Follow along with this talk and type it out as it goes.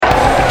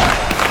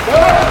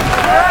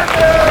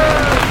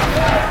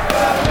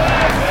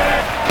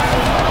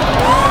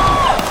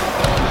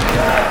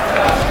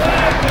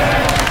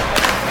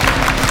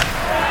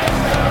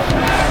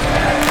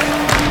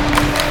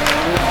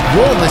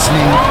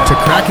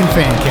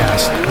Kraken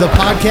Fancast, the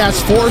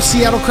podcast for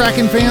Seattle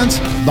Kraken fans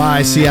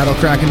by Seattle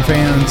Kraken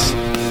fans.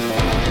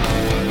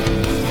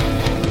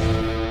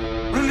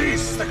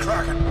 Release the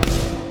Kraken!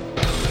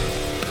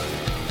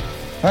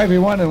 Hi,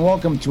 everyone, and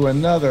welcome to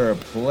another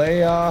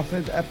playoff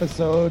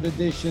episode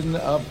edition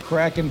of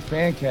Kraken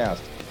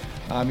Fancast.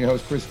 I'm your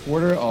host, Chris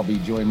Porter. I'll be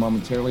joined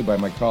momentarily by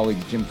my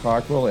colleagues Jim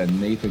Cockrell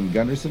and Nathan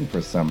Gunderson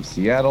for some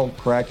Seattle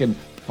Kraken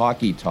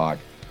hockey talk,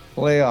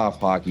 playoff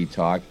hockey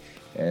talk,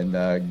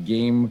 and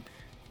games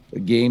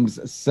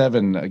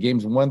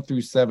 1 through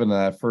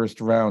 7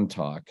 first round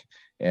talk.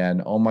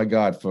 And oh my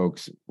God,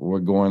 folks, we're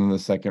going in the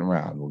second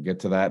round. We'll get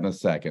to that in a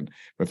second.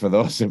 But for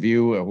those of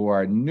you who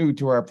are new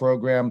to our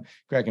program,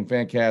 Kraken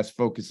Fancast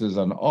focuses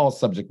on all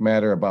subject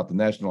matter about the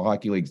National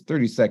Hockey League's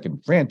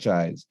 32nd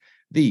franchise,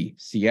 the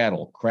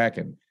Seattle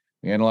Kraken.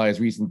 We analyze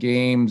recent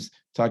games,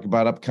 talk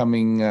about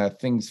upcoming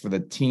things for the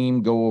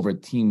team, go over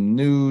team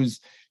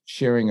news,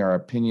 sharing our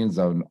opinions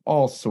on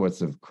all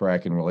sorts of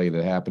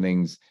Kraken-related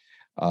happenings.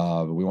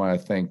 We want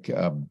to thank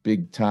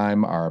big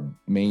time our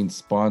main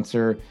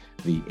sponsor,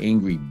 the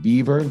Angry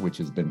Beaver, which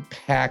has been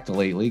packed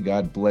lately.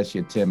 God bless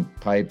you, Tim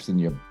Pipes,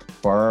 and your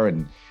bar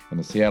and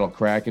the Seattle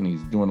Kraken.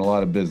 He's doing a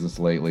lot of business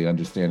lately,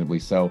 understandably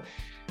so.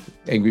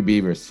 Angry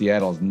Beaver,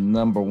 Seattle's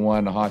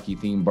 #1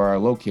 hockey-themed bar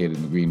located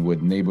in the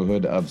Greenwood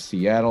neighborhood of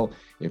Seattle.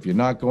 If you're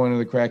not going to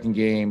the Kraken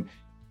game,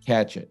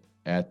 catch it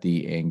at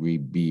the Angry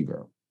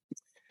Beaver.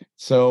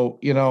 So,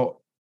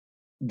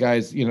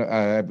 guys,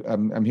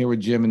 I'm here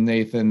with Jim and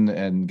Nathan,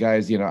 and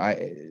guys,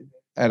 I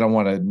don't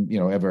want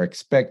to, ever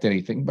expect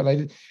anything, but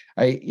I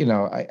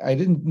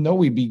didn't know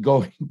we'd be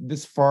going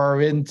this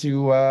far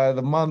into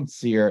the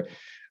months here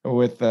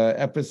with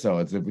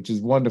episodes, which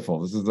is wonderful.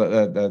 This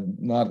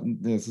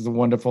is a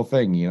wonderful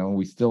thing.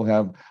 We still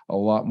have a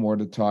lot more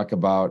to talk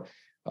about.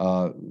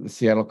 The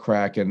Seattle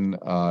Kraken,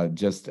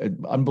 just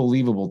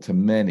unbelievable to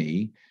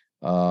many.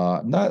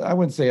 I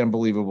wouldn't say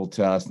unbelievable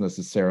to us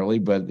necessarily,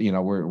 but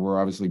we're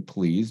obviously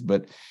pleased.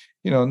 But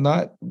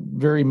not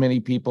very many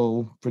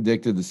people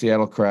predicted the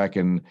Seattle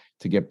Kraken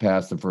to get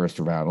past the first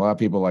round. A lot of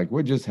people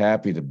we're just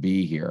happy to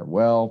be here.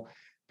 Well,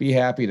 be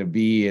happy to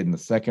be in the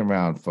second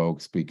round,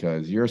 folks,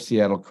 because your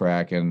Seattle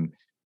Kraken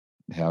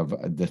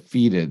have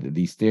defeated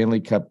the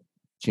Stanley Cup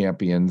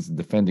champions,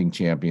 defending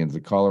champions,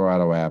 the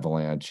Colorado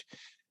Avalanche,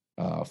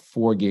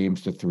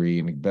 4-3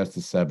 in the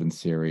best-of-7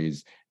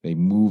 series. They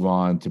move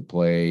on to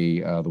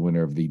play the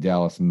winner of the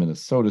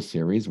Dallas-Minnesota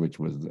series, which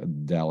was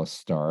Dallas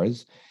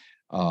Stars.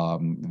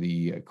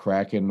 The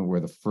Kraken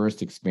were the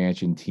first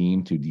expansion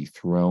team to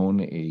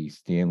dethrone a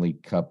Stanley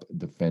Cup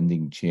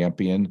defending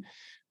champion.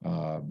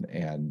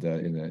 And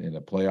in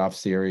a playoff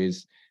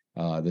series,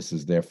 this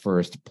is their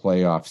first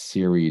playoff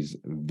series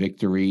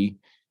victory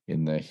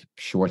in the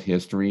short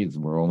history.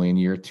 We're only in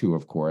year 2,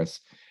 of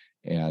course,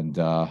 and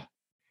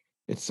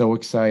it's so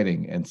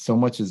exciting, and so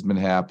much has been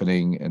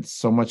happening, and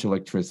so much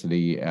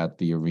electricity at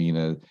the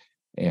arena.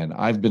 And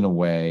I've been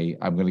away.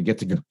 I'm going to get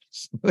to go to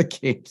some of the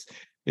games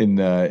in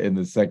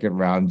the second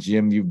round.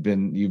 Jim, you've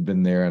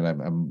been there,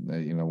 and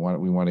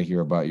we want to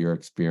hear about your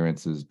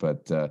experiences,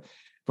 but.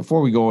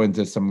 Before we go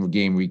into some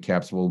game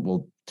recaps,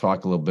 we'll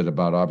talk a little bit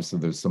about, obviously,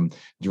 there's some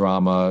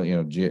drama.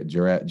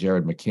 Jared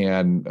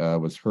McCann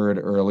was heard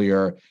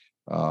earlier.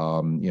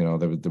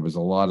 There was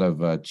a lot of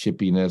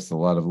chippiness, a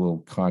lot of little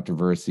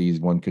controversies,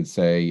 one could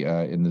say,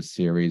 in this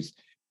series.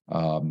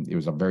 It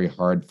was a very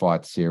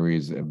hard-fought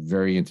series, a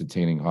very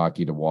entertaining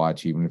hockey to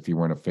watch, even if you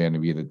weren't a fan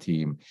of either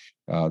team.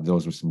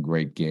 Those were some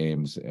great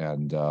games,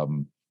 and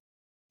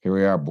here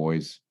we are,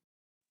 boys,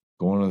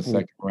 going to the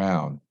second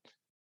round.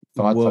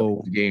 Thoughts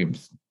on the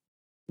games?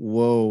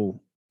 Whoa.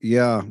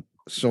 Yeah.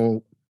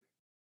 So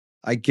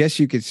I guess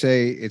you could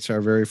say it's our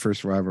very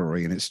first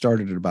rivalry, and it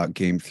started at about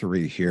game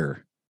 3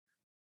 here.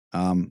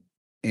 And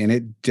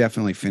it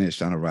definitely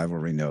finished on a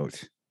rivalry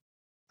note.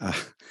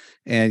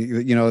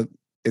 And,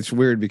 it's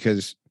weird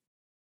because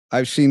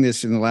I've seen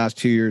this in the last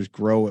 2 years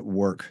grow at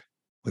work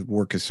with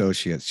work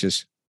associates.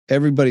 Just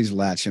everybody's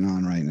latching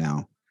on right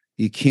now.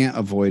 You can't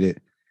avoid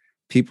it.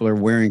 People are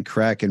wearing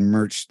Kraken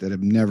merch that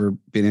have never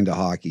been into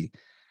hockey.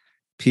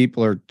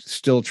 People are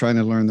still trying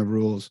to learn the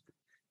rules.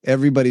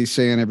 Everybody's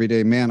saying every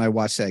day, man, I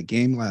watched that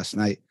game last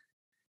night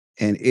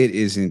and it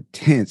is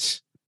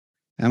intense.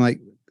 And I'm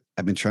like,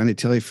 I've been trying to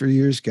tell you for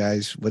years,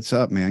 guys, what's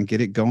up, man?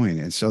 Get it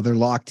going. And so they're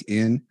locked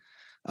in.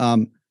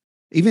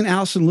 Even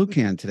Allison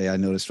Lucan today, I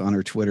noticed on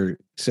her Twitter,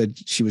 said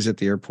she was at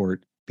the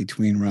airport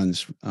between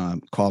runs,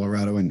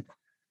 Colorado.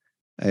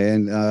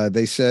 And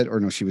they said, or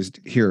no, she was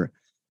here.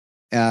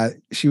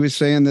 She was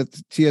saying that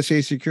the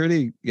TSA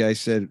security guy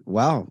said,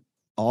 wow,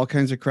 all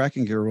kinds of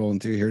Kraken gear rolling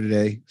through here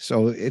today.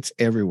 So it's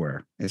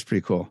everywhere. It's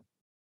pretty cool.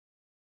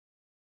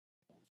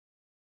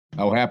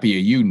 How happy are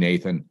you,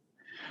 Nathan?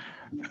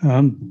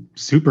 I'm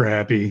super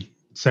happy.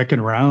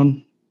 Second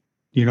round,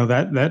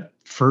 that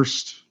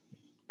first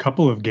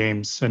couple of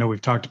games, I know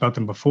we've talked about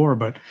them before,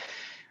 but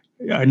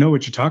I know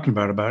what you're talking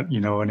about,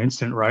 an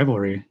instant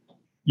rivalry.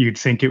 You'd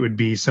think it would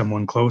be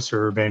someone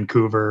closer,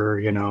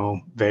 Vancouver,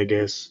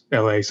 Vegas,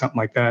 LA, something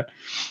like that.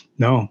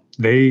 No,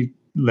 they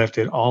left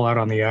it all out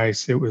on the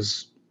ice. It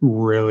was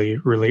really,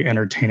 really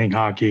entertaining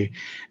hockey.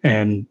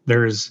 And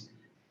there's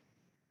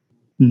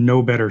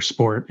no better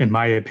sport, in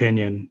my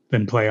opinion,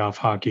 than playoff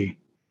hockey.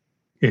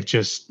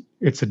 It's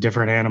a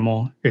different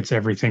animal. It's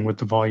everything with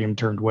the volume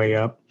turned way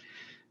up.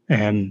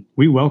 And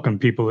we welcome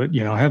people that,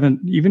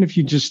 haven't, even if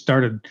you just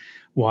started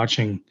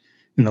watching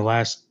in the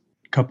last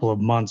couple of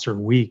months or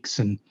weeks,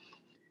 and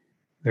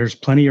there's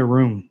plenty of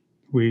room.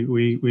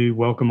 We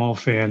welcome all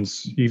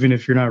fans, even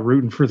if you're not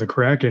rooting for the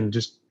Kraken.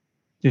 Just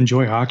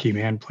enjoy hockey,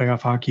 man.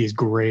 Playoff hockey is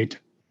great.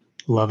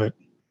 Love it.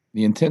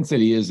 The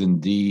intensity is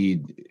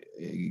indeed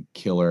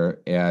killer,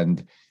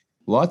 and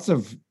lots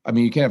of,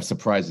 you can have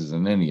surprises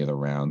in any of the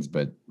rounds,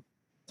 but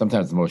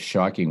sometimes the most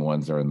shocking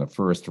ones are in the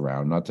first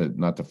round.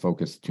 Not to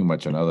focus too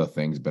much on other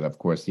things, but of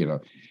course,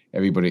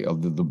 everybody,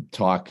 the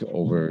talk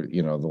over,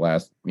 the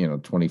last,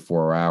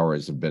 24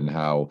 hours have been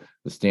how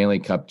the Stanley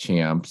Cup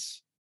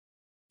champs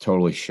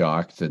totally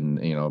shocked and,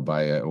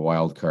 by a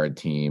wild card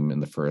team in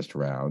the first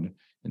round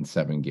in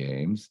 7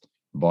 games.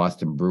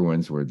 Boston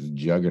Bruins were the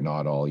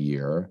juggernaut all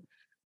year,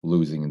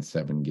 losing in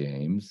 7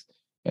 games.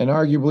 And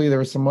arguably there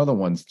were some other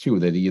ones too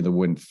that either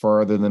went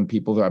further than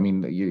people.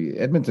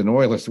 Edmonton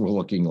Oilers were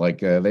looking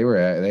like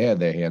they had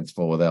their hands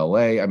full with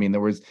LA.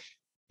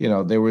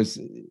 There was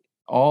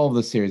all of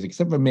the series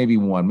except for maybe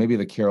one, maybe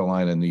the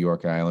Carolina and New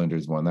York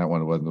Islanders one. That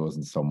one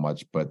wasn't so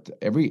much, but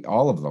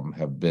all of them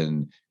have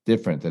been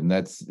different, and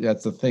that's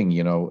the thing.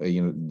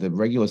 The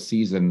regular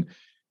season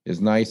is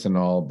nice and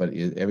all, but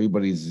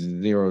everybody's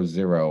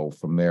 0-0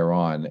 from there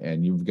on,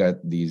 and you've got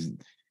these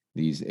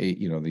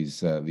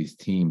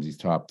teams, these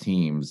top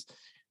teams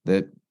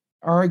that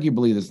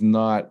arguably there's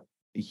not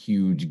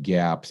huge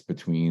gaps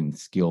between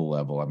skill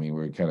level.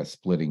 We're kind of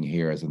splitting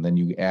hairs, and then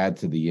you add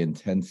to the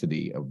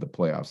intensity of the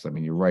playoffs.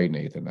 You're right,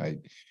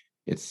 Nathan.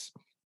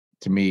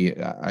 To me,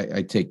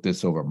 I take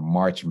this over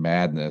March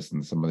Madness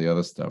and some of the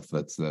other stuff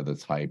that's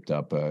hyped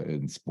up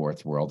in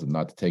sports world, and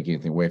not to take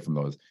anything away from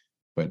those,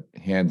 but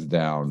hands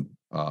down,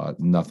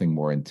 nothing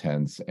more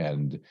intense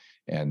and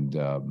at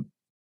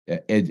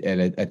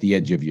the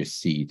edge of your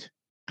seat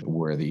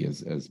worthy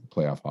as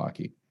playoff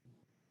hockey.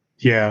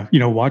 Yeah.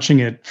 Watching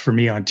it for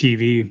me on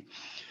TV,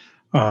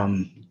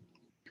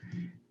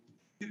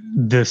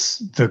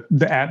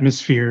 the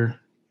atmosphere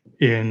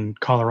in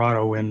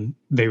Colorado when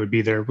they would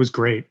be there was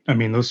great.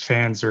 Those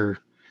fans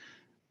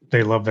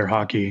they love their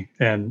hockey,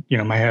 and,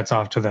 my hat's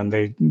off to them.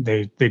 They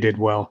did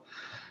well.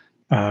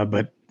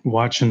 But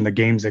watching the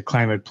games at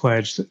Climate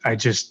Pledge,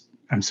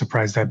 I'm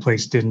surprised that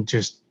place didn't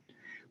just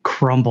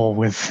crumble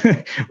with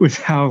with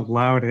how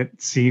loud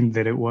it seemed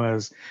that it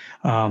was.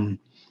 I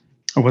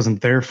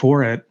wasn't there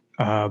for it,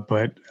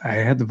 but I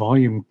had the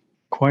volume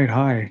quite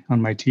high on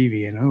my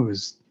TV, and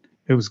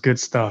it was good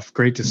stuff.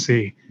 Great to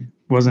see.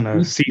 Wasn't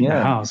a seat in the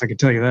house, I can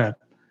tell you that.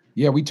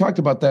 Yeah, we talked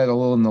about that a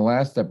little in the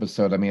last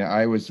episode.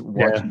 I was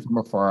watching from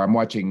afar. I'm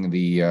watching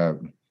the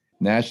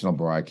national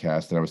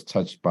broadcast, and I was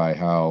touched by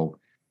how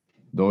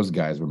those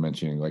guys were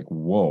mentioning, like,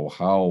 whoa,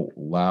 how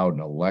loud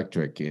and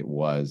electric it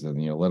was.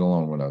 And, let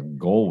alone when a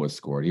goal was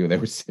scored. They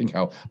were saying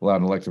how loud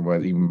and electric it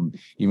was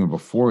even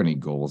before any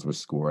goals were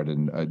scored.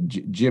 And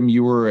Jim,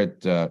 you were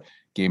at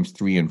games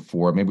 3 and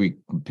 4. Maybe we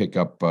can pick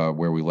up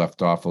where we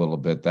left off a little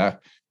bit.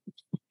 That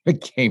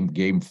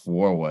game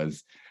 4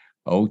 was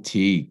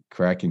OT.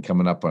 Kraken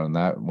coming up on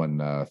that one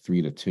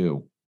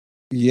 3-2.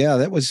 Yeah,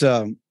 that was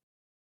the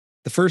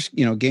first,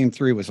 game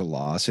 3 was a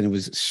loss, and it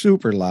was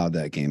super loud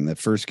that game. The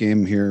first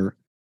game here,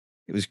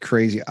 it was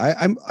crazy.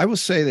 I will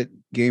say that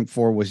game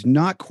 4 was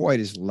not quite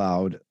as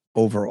loud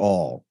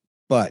overall,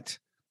 but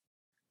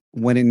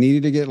when it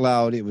needed to get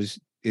loud, it was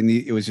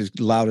as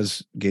loud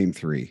as game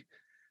 3.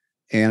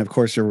 And of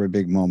course there were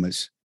big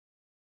moments.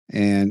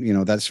 And,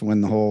 that's when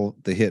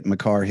the hit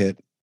Makar hit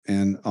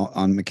and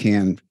on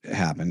McCann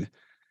happened.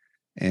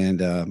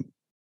 And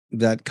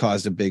that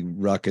caused a big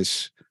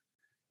ruckus.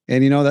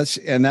 And,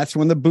 that's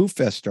when the boo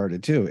fest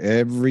started too.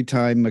 Every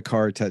time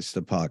Makar touched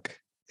the puck,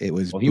 it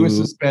was. Well, he was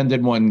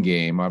suspended one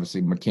game.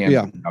 Obviously,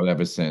 McCann out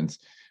ever since.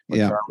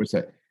 Makar was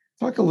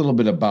talk a little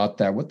bit about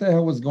that. What the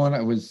hell was going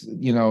on? It was,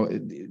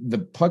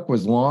 the puck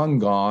was long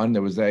gone.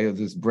 There was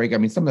this break.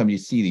 Sometimes you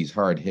see these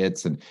hard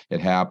hits and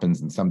it happens,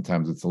 and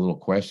sometimes it's a little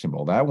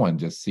questionable. That one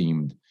just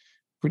seemed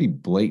pretty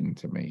blatant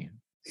to me.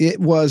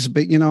 It was,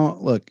 but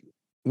look,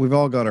 we've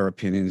all got our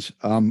opinions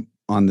on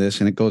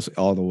this, and it goes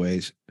all the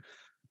ways.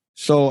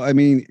 So,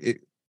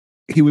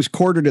 he was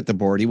quartered at the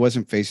board. He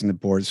wasn't facing the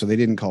board, so they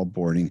didn't call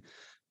boarding.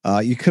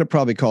 You could have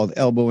probably called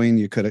elbowing.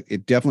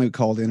 It definitely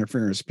called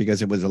interference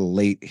because it was a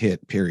late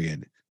hit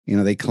period.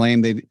 They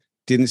claimed they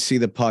didn't see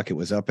the puck. It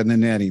was up in the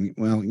netting.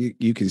 Well,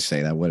 you can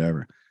say that,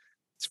 whatever.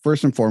 It's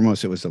first and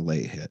foremost, it was a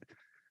late hit.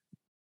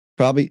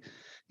 Probably,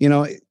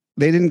 they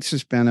didn't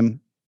suspend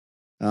him.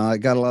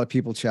 Got a lot of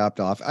people chopped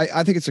off.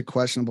 I think it's a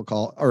questionable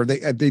call, or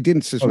they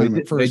didn't suspend him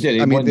at first. They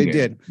did. They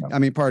did.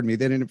 No. Pardon me.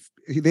 They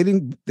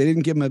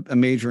didn't give him a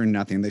major and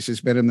nothing. They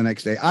suspended him the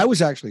next day. I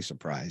was actually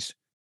surprised.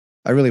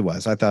 I really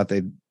was. I thought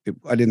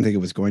I didn't think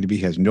it was going to be.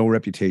 He has no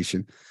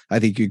reputation. I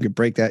think you could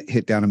break that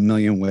hit down a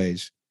million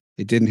ways.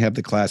 It didn't have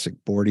the classic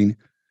boarding.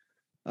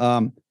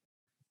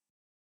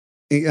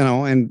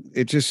 And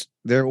it just,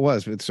 there it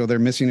was. So they're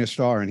missing a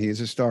star, and he is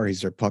a star.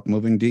 He's their puck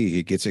moving D.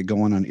 He gets it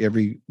going on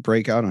every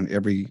breakout, on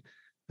every,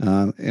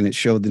 and it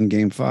showed in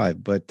game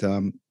 5. But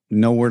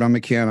no word on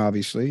McCann,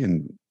 obviously,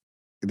 and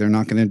they're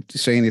not going to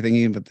say anything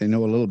even, but they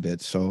know a little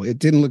bit. So it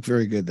didn't look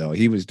very good, though.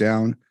 He was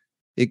down.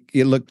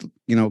 It looked,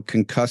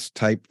 concussed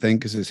type thing,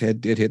 because his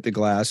head did hit the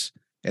glass,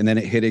 and then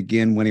it hit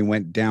again when he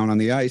went down on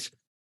the ice.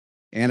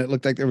 And it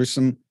looked like there was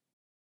some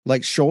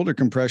like shoulder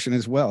compression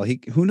as well.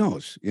 Who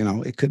knows?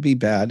 It could be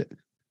bad.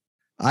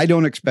 I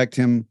don't expect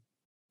him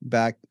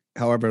back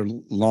however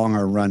long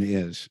our run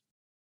is.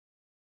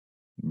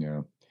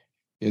 Yeah.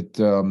 It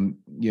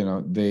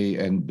they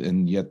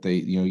and yet they,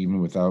 even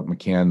without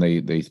McCann,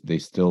 they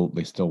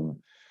still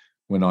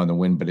went on to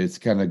win. But it's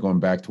kind of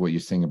going back to what you're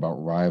saying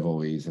about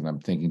rivalries, and I'm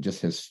thinking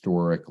just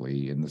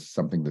historically, and this is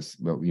something this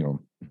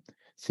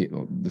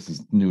this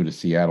is new to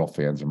Seattle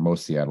fans, or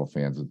most Seattle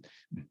fans.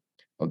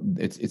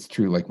 It's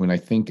true. Like when I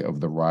think of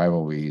the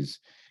rivalries,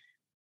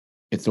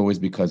 it's always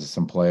because of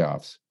some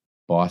playoffs.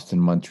 Boston,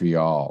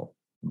 Montreal,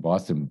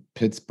 Boston,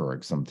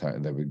 Pittsburgh.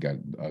 Sometimes that would get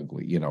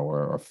ugly,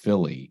 or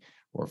Philly,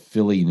 or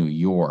Philly, New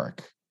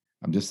York.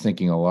 I'm just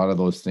thinking a lot of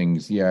those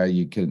things. Yeah,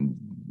 you can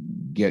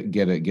get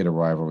a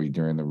rivalry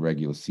during the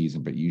regular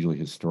season, but usually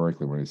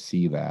historically, when I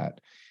see that,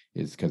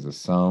 it's because of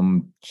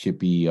some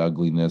chippy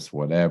ugliness,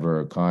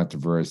 whatever,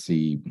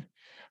 controversy,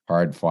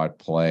 hard fought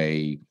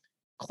play,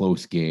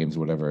 close games,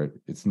 whatever.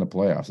 It's in the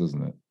playoffs,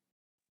 isn't it?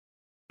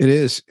 It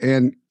is.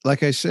 And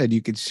like I said,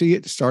 you could see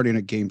it starting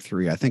at game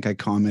 3. I think I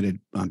commented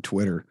on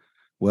Twitter,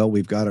 well,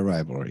 we've got a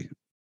rivalry.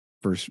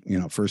 First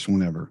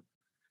one ever.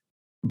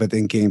 But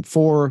then game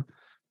 4,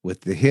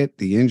 with the hit,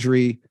 the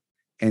injury,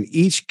 and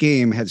each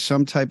game had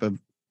some type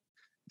of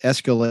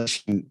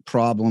escalation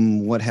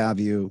problem, what have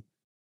you,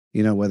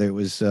 whether it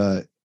was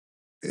the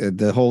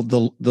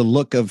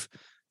look of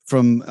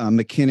from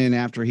McKinnon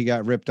after he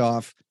got ripped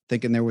off,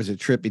 thinking there was a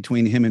trip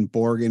between him and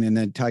Borgen, and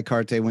then Ty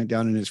Carte went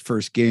down in his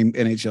first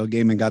NHL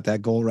game and got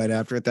that goal right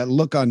after it. That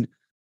look on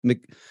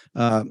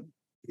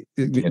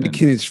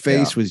McKinnon's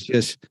face was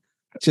just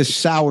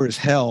sour as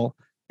hell.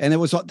 And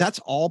that's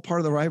all part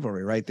of the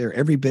rivalry right there.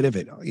 Every bit of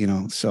it,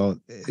 so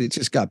it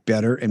just got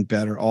better and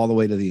better all the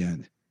way to the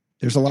end.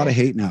 There's a lot of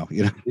hate now,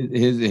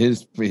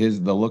 His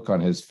the look on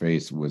his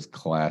face was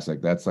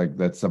classic. That's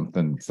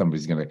something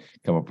somebody's going to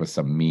come up with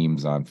some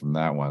memes on from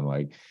that one.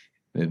 Like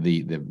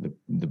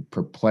the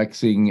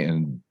perplexing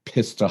and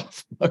pissed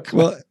off look.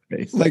 Well,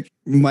 like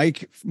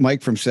Mike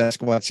from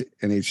Sasquatch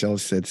NHL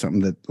said something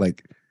that,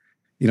 like,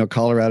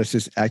 Colorado's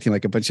just acting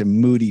like a bunch of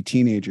moody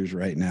teenagers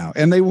right now.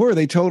 And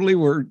they totally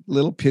were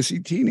little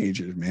pissy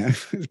teenagers, man.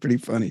 It's pretty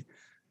funny.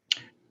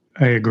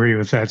 I agree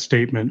with that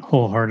statement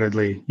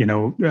wholeheartedly.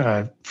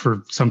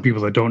 For some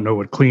people that don't know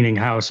what cleaning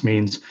house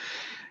means,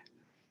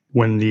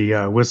 when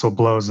the whistle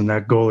blows and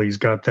that goalie's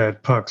got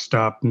that puck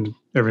stopped and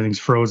everything's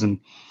frozen,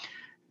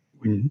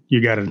 when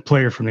you got a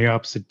player from the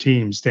opposite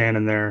team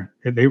standing there,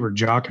 they were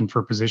jockeying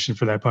for position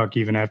for that puck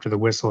even after the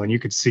whistle. And you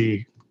could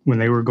see when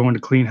they were going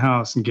to clean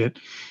house and get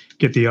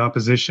the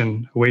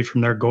opposition away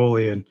from their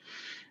goalie, and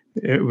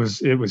it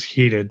was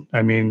heated.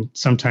 I mean,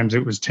 sometimes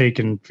it was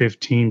taking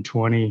 15,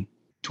 20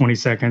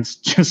 seconds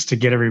just to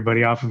get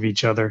everybody off of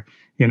each other.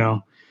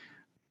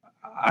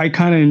 I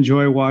kind of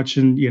enjoy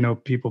watching,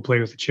 people play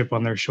with a chip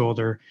on their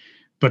shoulder,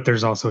 but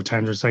there's also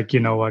times where it's like,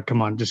 you know what,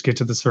 come on, just get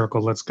to the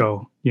circle. Let's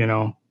go,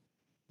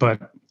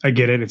 but I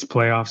get it. It's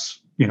playoffs,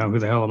 who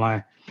the hell am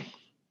I?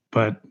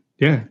 But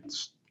yeah,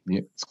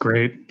 it's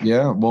great.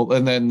 Yeah. Well,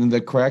 and then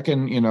the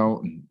Kraken,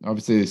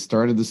 obviously they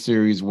started the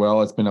series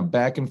well. It's been a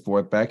back and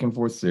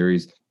forth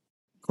series.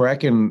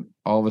 Kraken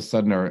all of a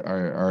sudden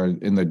are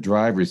in the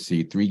driver's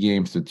seat,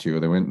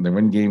 3-2. They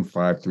win game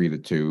 5,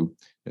 3-2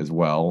 as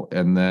well.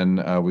 And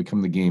then we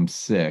come to game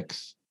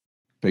 6.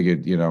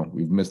 Figured,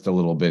 we've missed a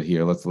little bit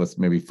here. Let's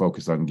maybe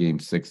focus on game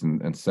 6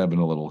 and 7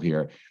 a little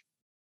here.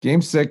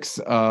 Game 6,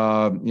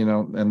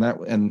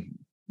 and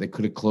they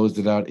could have closed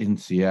it out in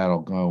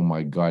Seattle. Oh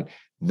my God.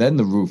 Then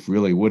the roof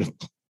really would have.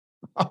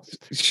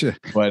 Sure.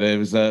 But it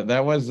was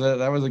that was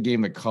a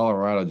game that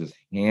Colorado just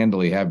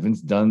handily had.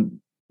 Vince Dunn,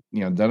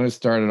 Dunner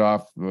started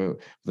off with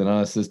an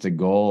unassisted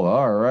goal.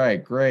 All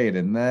right, great.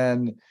 And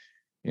then,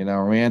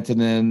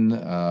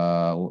 Rantanen,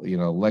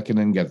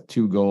 Lehkonen got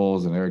 2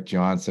 goals, and Erik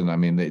Johnson. I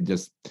mean, they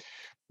just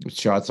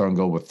shots on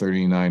goal with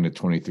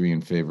 39-23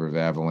 in favor of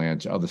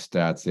Avalanche. Other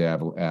stats the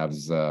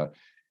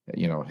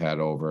Avs had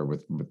over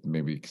with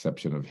maybe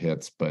exception of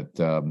hits, but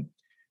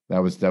that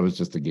was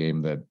just a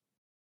game that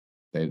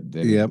they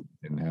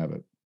didn't have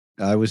it.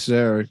 I was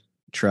there.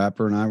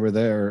 Trapper and I were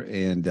there,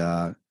 and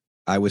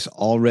I was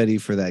all ready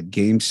for that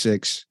game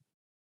 6.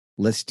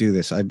 Let's do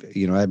this. I've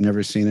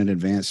never seen an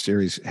advanced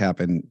series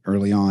happen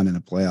early on in the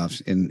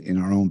playoffs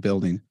in our own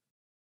building.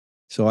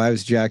 So I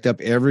was jacked up.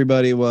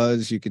 Everybody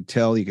was. You could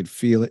tell. You could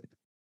feel it.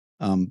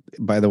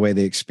 By the way,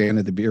 they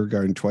expanded the beer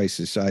garden twice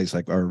the size,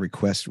 like our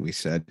request. We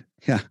said,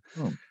 yeah.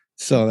 Oh.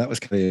 So that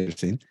was kind of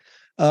interesting.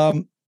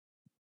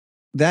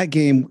 That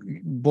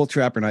game, both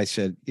Trapper and I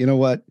said, you know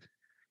what?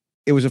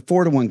 it was a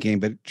 4-1 game,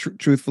 but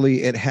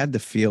truthfully, it had the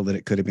feel that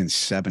it could have been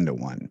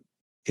 7-1.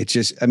 It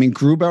just, I mean,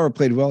 Grubauer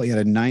played well. He had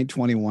a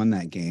 921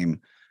 that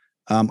game.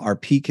 Our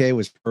PK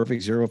was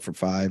perfect, 0 for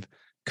 5.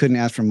 Couldn't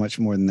ask for much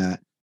more than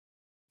that.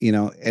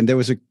 And there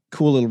was a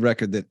cool little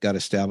record that got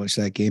established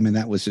that game, and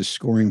that was his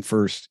scoring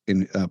first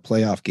in a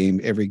playoff game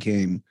every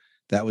game.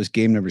 That was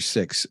game number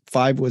 6.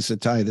 5 was the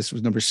tie. This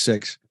was number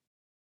 6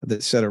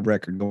 that set a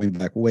record going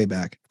back, way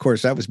back. Of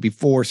course, that was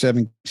before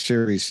 7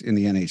 series in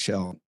the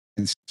NHL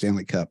and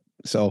Stanley Cup.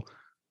 So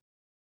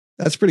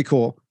that's pretty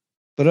cool.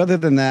 But other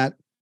than that,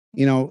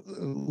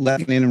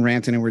 Lehkonen and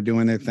Rantanen were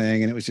doing their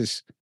thing, and it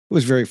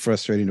was very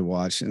frustrating to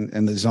watch.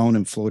 And the zone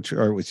and flow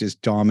chart was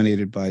just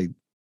dominated by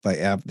the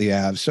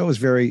Avs. So it was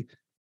very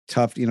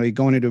tough. You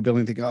go into a building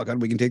and think, oh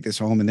God, we can take this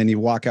home. And then you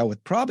walk out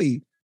with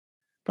probably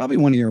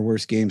one of your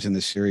worst games in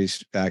the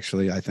series,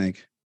 actually, I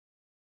think.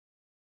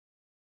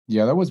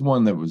 Yeah, that was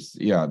one that was,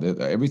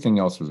 everything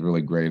else was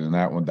really great. And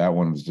that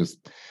one was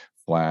just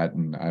flat.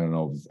 And I don't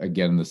know,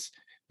 again, this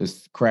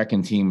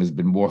Kraken team has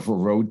been more of a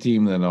road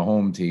team than a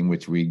home team,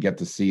 which we get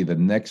to see the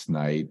next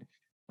night.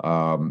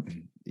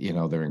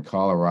 They're in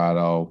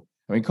Colorado.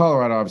 I mean,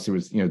 Colorado obviously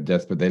was,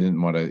 desperate. They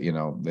didn't want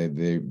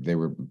to, they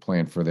were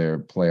playing for their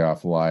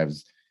playoff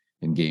lives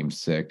in game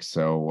 6.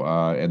 So,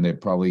 and they're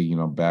probably,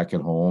 back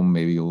at home,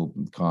 maybe a little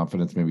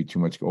confidence, maybe too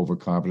much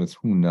overconfidence,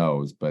 who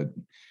knows? But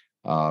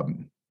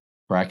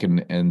Kraken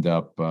end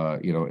up,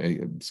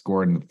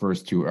 scoring the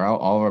first 2,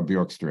 Oliver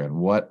Bjorkstrand.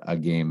 What a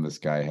game this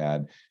guy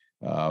had.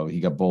 He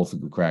got both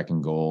of the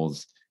Kraken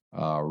goals.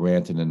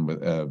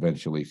 Rantanen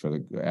eventually for the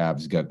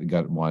Avs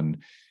got one,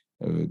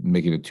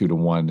 making it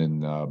 2-1,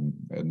 and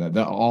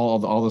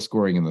all the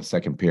scoring in the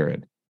second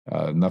period.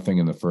 Nothing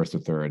in the first or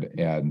third,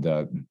 and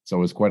so it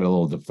was quite a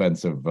little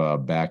defensive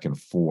back and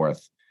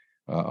forth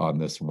on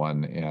this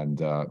one.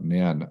 And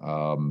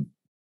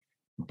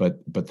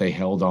but they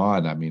held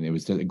on. I mean, it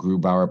was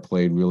Grubauer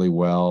played really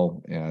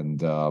well,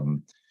 and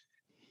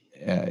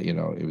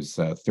it was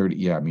 30.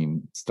 Yeah, I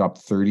mean, stopped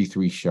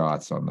 33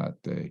 shots on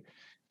that day.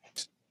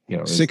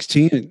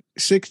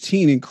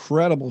 16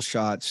 incredible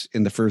shots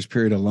in the first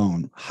period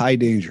alone. High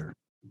danger.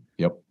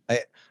 Yep.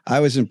 I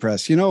was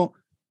impressed.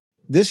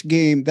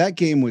 That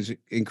game was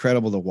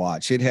incredible to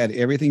watch. It had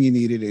everything you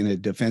needed in a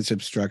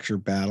defensive structure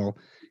battle.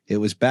 It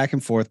was back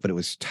and forth, but it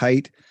was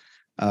tight.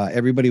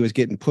 Everybody was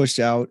getting pushed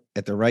out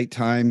at the right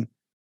time.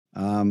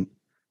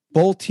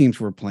 Both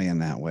teams were playing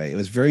that way. It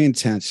was very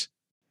intense.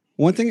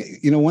 One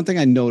thing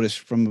I noticed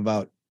from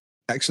about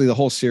actually the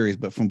whole series,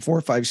 but from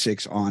 4, 5,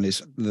 6 on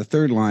is our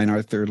third line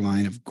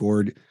of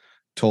Gord,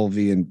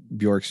 Tolvey, and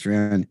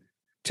Bjorkstrand,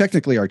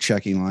 technically our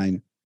checking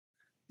line.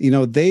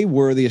 They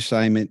were the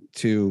assignment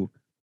to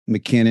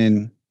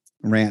McKinnon,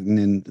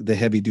 Rantanen, the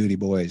heavy duty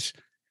boys.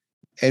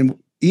 And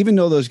even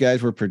though those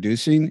guys were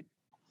producing,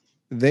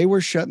 they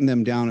were shutting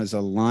them down as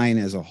a line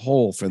as a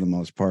whole for the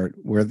most part,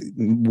 where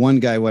one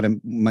guy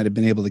might have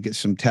been able to get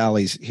some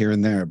tallies here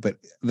and there. But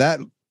that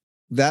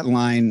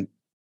line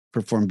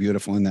performed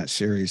beautiful in that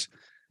series.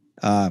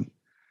 And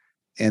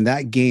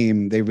that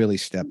game, they really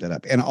stepped it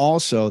up. And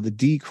also the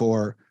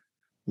D-core,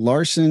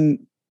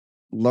 Larson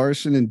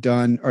and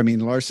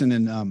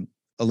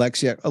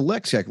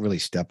Alexiak really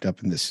stepped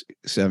up in this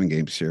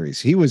 7-game series.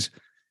 He was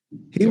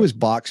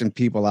boxing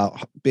people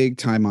out big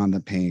time on the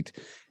paint.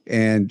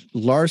 And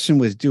Larson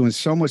was doing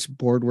so much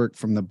board work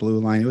from the blue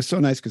line. It was so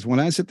nice because when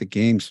I was at the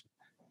games,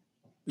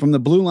 from the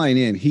blue line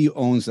in, he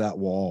owns that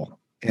wall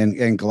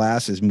and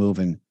glass is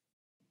moving.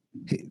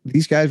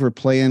 These guys were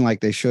playing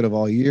like they should have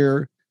all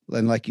year.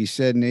 And like you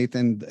said,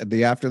 Nathan,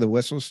 after the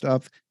whistle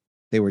stuff,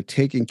 they were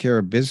taking care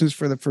of business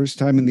for the first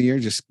time in the year,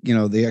 just, the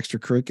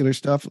extracurricular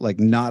stuff, like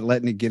not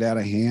letting it get out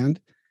of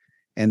hand.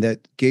 And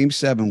that game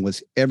 7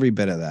 was every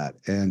bit of that.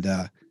 And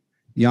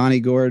Yanni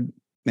Gord,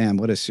 man,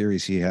 what a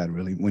series he had,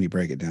 really, when you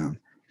break it down.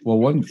 Well,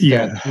 one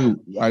stat too,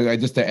 I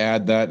just to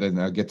add that, and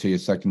I'll get to you a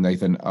second,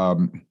 Nathan. A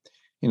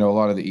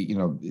lot of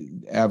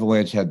the,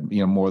 Avalanche had,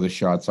 more of the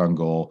shots on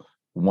goal,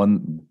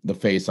 won the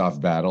face-off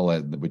battle,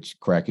 which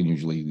Kraken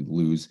usually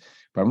lose.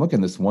 But I'm looking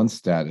at this one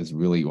stat is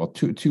really, well,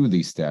 two of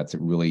these stats that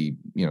really,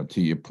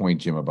 to your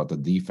point, Jim, about the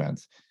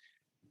defense.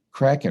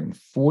 Kraken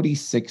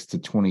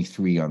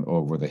 46-23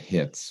 over the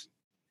hits,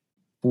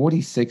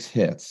 46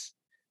 hits,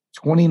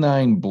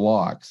 29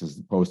 blocks as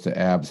opposed to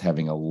Avs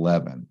having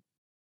 11.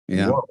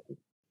 Yeah. Whoa.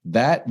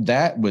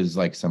 That was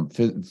like some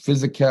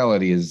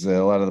physicality, as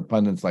a lot of the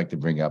pundits like to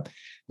bring up.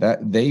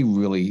 That they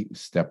really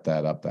stepped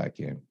that up that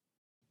game.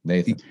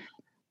 Nathan.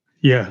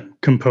 Yeah,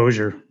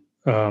 composure.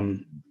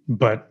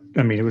 But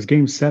I mean, it was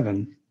game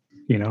 7,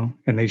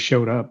 and they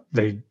showed up.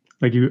 You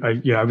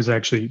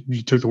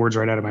took the words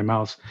right out of my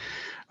mouth.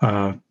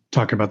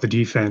 Talking about the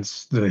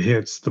defense, the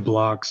hits, the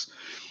blocks.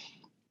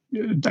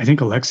 I think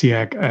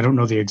Alexiak, I don't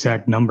know the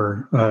exact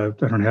number.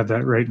 I don't have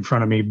that right in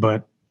front of me,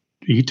 but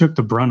he took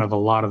the brunt of a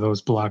lot of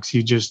those blocks.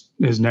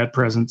 His net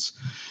presence,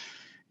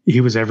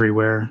 he was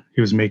everywhere.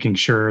 He was making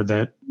sure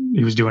that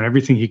he was doing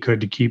everything he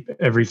could to keep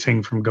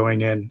everything from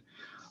going in.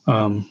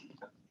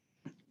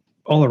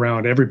 All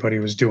around, everybody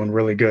was doing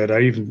really good.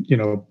 I even,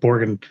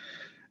 Borgen,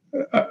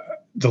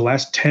 the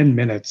last 10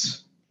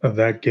 minutes of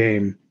that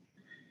game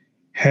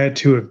had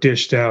to have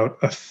dished out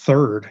a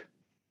third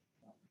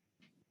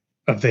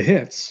of the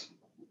hits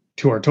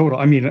to our total.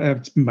 I mean,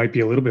 it might be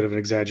a little bit of an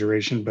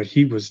exaggeration, but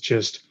he was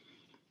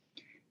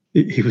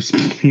he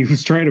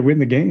was trying to win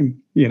the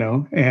game,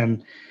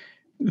 and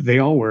they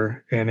all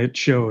were, and it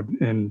showed.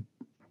 And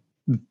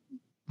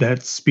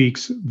that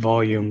speaks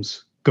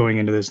volumes going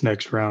into this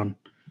next round,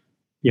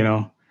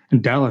 and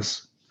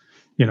Dallas,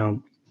 I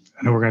know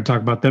we're going to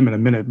talk about them in a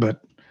minute,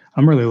 but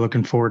I'm really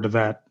looking forward to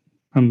that.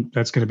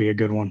 That's going to be a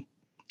good one.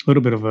 A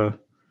little bit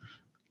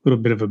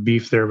of a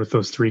beef there with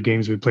those 3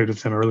 games we played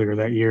with them earlier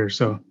that year.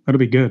 So that'll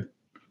be good.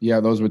 Yeah,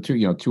 those were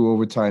two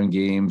overtime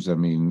games. I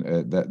mean,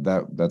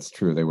 that's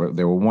true. They were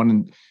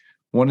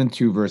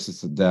 1-2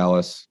 versus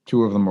Dallas.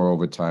 2 of them were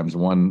overtimes.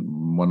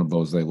 One of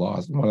those they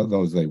lost. One of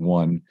those they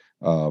won.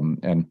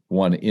 And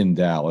one in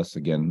Dallas.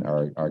 Again,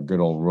 our good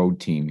old road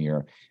team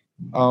here.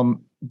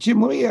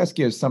 Jim, let me ask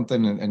you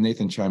something, and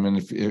Nathan chime in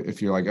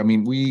if you're like. I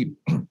mean, we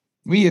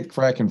at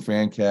Kraken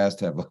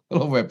Fancast have a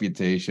little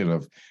reputation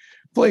of,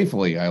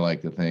 playfully, I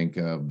like to think,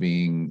 of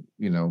being,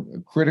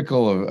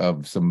 critical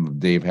of some of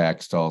Dave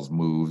Hackstall's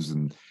moves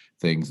and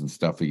things and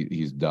stuff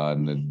he's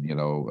done. And,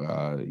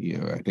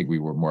 I think we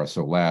were more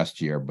so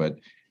last year, but,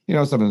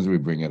 sometimes we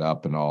bring it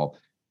up and all.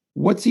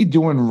 What's he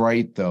doing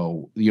right,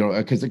 though?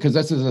 Because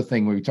this is the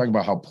thing, when we talk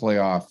about how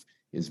playoff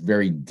is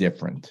very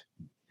different.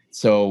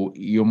 So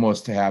you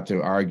almost have to,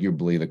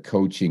 arguably, the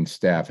coaching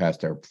staff has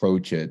to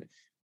approach it,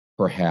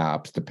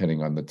 perhaps,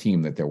 depending on the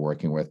team that they're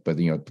working with, but,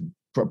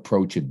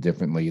 approach it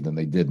differently than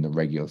they did in the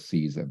regular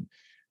season.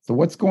 So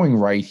what's going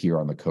right here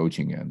on the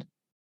coaching end?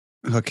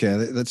 Okay,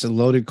 that's a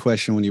loaded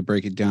question when you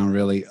break it down,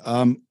 really.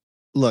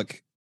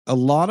 Look, a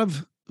lot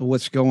of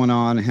what's going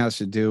on has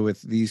to do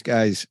with these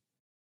guys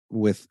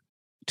with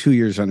 2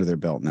 years under their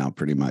belt now,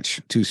 pretty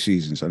much 2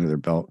 seasons under their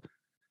belt.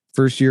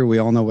 First year, we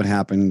all know what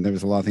happened. There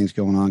was a lot of things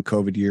going on.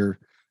 COVID year,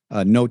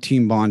 no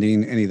team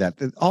bonding, any of that.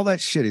 All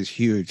that shit is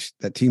huge.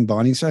 That team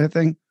bonding side of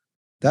thing.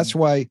 That's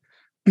why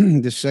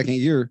this second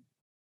year,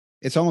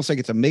 it's almost like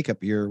it's a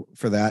makeup year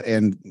for that.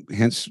 And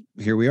hence,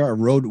 here we are,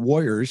 road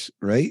warriors,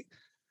 right?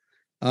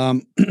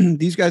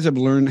 These guys have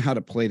learned how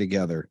to play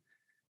together.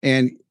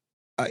 And,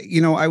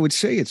 I would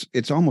say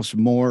it's almost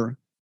more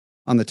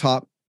on the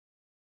top.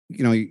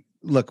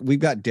 Look, we've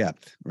got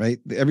depth, right?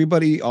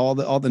 Everybody, all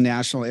the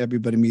national,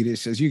 everybody media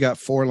says you got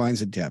 4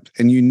 lines of depth.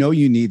 And you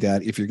need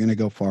that if you're going to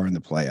go far in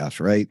the playoffs,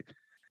 right?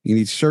 You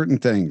need certain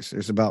things.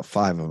 There's about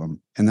 5 of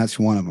them, and that's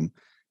one of them.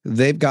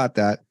 They've got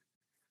that.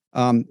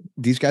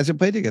 These guys have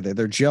played together.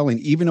 They're gelling,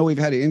 even though we've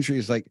had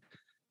injuries like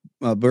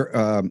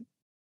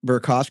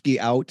Burakovsky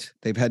out.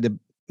 They've had to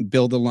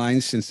build the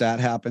lines since that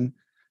happened.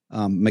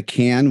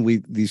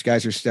 McCann, these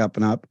guys are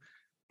stepping up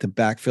to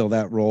backfill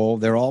that role.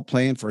 They're all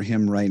playing for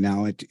him right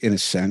now, in a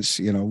sense.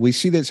 We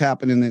see this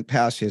happen in the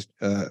past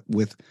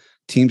with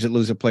teams that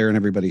lose a player and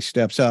everybody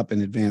steps up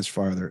and advance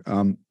farther.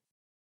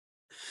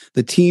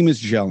 The team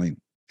is gelling.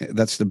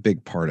 That's the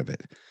big part of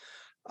it.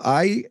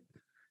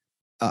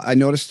 I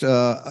noticed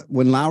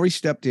when Lowry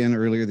stepped in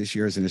earlier this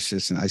year as an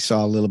assistant, I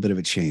saw a little bit of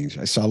a change.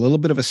 I saw a little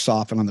bit of a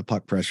soften on the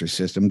puck pressure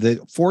system. The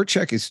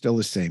forecheck is still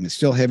the same. It's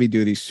still heavy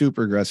duty,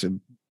 super aggressive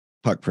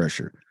puck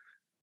pressure.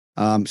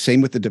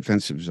 Same with the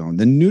defensive zone.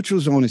 The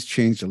neutral zone has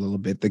changed a little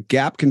bit. The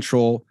gap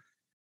control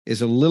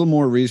is a little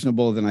more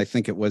reasonable than I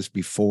think it was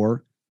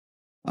before.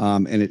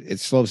 And it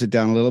slows it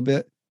down a little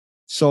bit.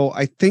 So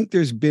I think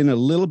there's been a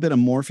little bit of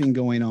morphing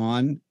going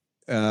on.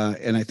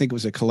 And I think it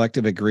was a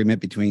collective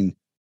agreement between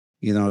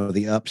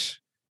the ups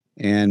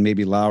and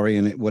maybe Lowry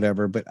and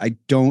whatever, but I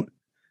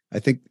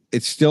think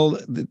it's still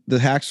the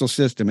Haxel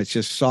system. It's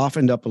just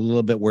softened up a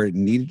little bit where it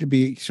needed to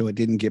be, so it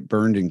didn't get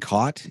burned and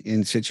caught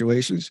in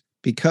situations.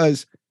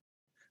 Because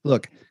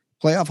look,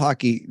 playoff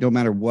hockey, no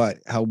matter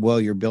how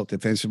well you're built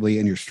defensively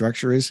and your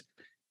structure is,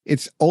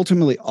 it's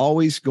ultimately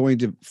always going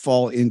to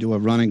fall into a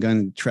run and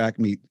gun track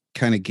meet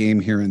kind of game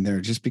here and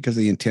there, just because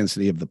of the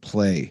intensity of the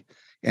play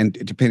and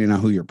depending on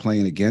who you're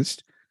playing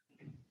against.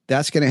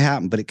 That's going to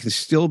happen, but it can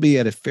still be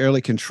at a fairly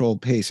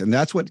controlled pace. And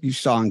that's what you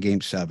saw in Game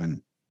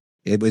 7.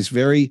 It was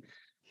very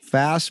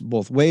fast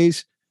both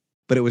ways,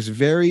 but it was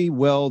very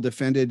well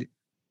defended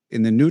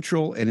in the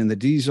neutral and in the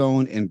D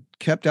zone and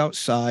kept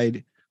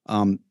outside.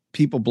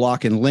 People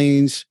blocking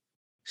lanes,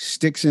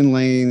 sticks in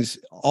lanes,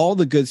 all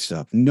the good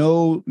stuff.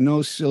 No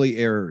silly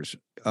errors.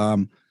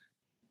 And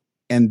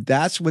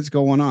that's what's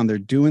going on. They're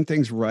doing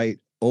things right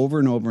over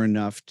and over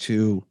enough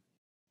to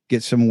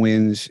get some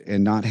wins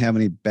and not have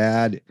any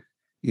bad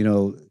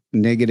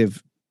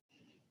negative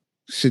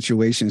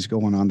situations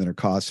going on that are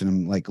costing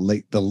them, like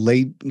the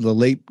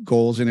late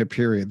goals in a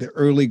period, the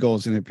early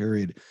goals in a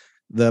period,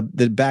 the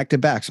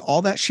back-to-backs,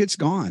 all that shit's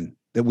gone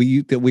that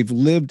we've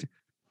lived.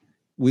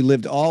 We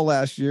lived all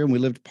last year and we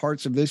lived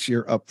parts of this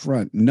year up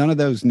front. None of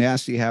those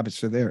nasty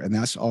habits are there. And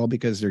that's all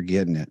because they're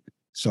getting it.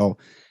 So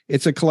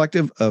it's a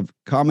collective of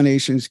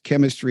combinations,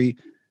 chemistry,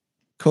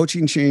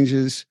 coaching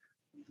changes,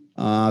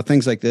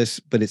 things like this,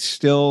 but it's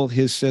still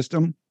his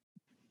system.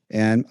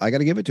 And I got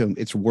to give it to him.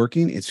 It's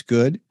working. It's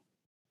good.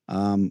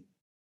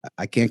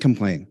 I can't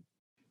complain.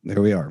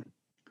 There we are.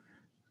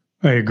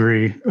 I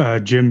agree.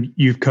 Jim,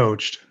 you've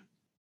coached.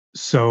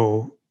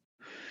 So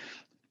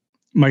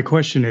my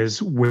question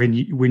is, when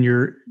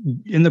you're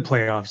in the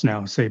playoffs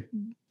now, say,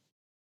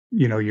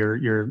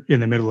 you're in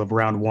the middle of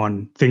round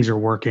one, things are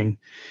working.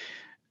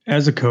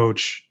 As a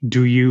coach,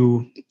 do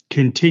you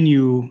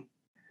continue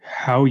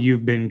how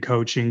you've been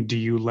coaching? Do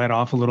you let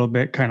off a little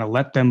bit, kind of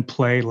let them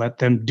play, let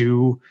them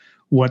do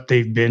what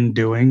they've been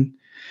doing?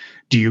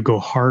 Do you go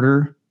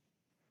harder?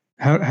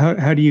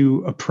 How do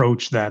you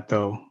approach that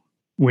though?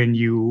 When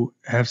you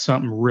have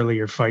something really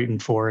you're fighting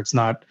for,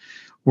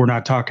 we're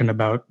not talking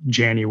about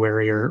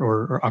January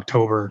or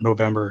October,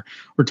 November.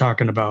 We're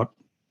talking about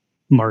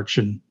March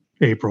and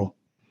April.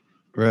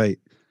 Right.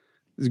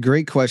 It's a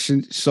great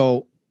question.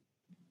 So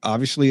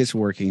obviously it's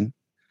working.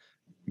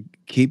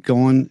 Keep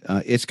going.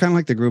 It's kind of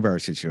like the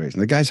Grubauer situation.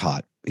 The guy's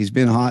hot. He's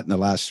been hot in the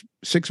last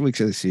 6 weeks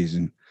of the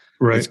season.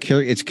 Right.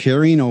 It's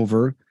carrying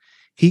over.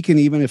 He can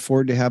even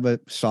afford to have a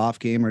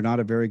soft game or not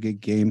a very good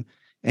game,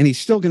 and he's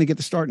still going to get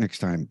the start next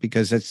time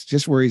because that's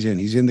just where he's in.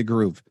 He's in the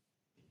groove.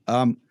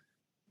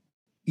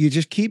 You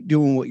just keep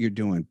doing what you're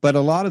doing. But a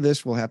lot of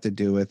this will have to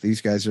do with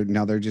these guys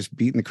they're just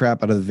beating the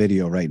crap out of the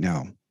video right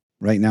now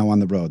on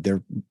the road.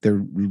 They're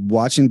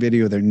watching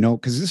video.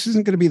 Because this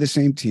isn't going to be the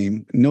same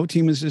team. No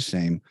team is the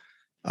same.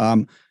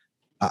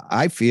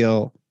 I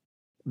feel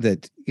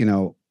that,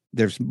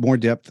 there's more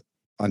depth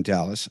on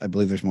Dallas. I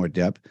believe there's more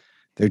depth.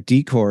 Their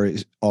decor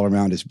is all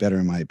around is better,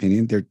 in my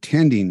opinion. Their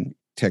tending,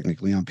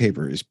 technically on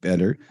paper, is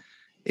better.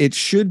 It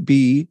should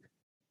be,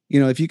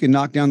 if you can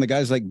knock down the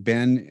guys like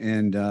Ben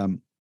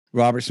and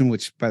Robertson,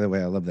 which, by the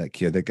way, I love that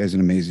kid. That guy's an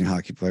amazing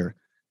hockey player.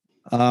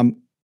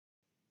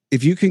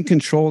 If you can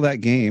control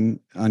that game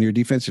on your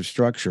defensive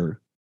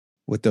structure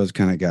with those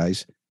kind of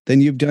guys,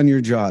 then you've done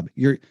your job.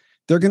 They're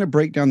going to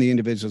break down the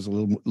individuals a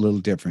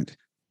little different,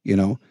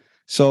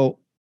 So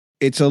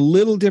it's a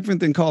little different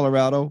than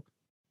Colorado,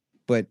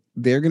 but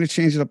they're going to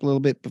change it up a little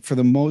bit. But for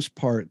the most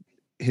part,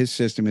 his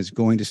system is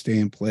going to stay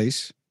in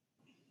place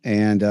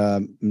and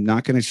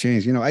not going to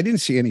change. I didn't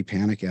see any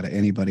panic out of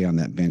anybody on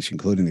that bench,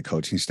 including the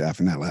coaching staff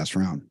in that last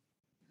round.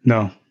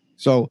 No.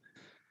 So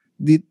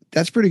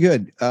that's pretty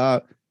good.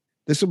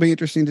 This will be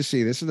interesting to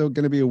see. This is going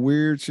to be a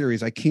weird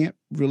series. I can't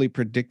really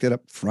predict it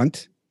up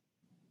front.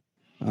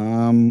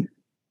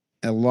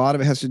 A lot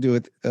of it has to do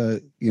with,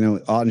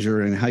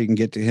 Ottinger and how you can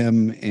get to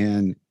him,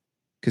 and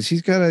because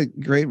he's got a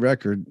great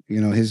record.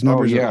 His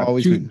numbers are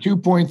always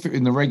 2.3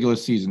 in the regular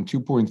season,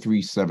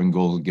 2.37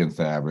 goals against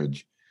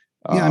average.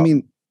 Yeah, I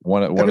mean,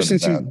 ever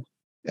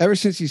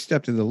since he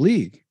stepped in the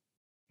league,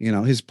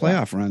 his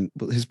playoff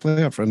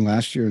run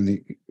last year,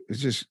 it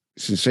was just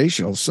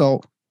sensational.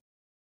 So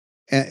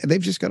they've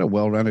just got a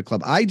well-rounded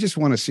club. I just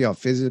want to see how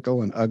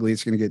physical and ugly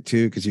it's going to get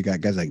too, because you got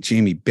guys like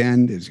Jamie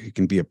Benn, he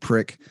can be a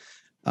prick.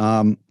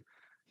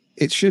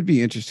 It should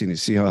be interesting to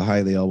see how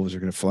high the elbows are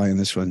going to fly in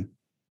this one.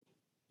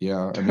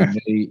 Yeah, I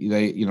mean,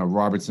 they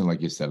Robertson,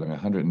 like you said,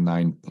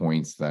 109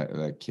 points.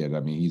 That kid.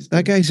 I mean,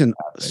 that guy's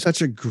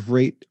such a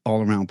great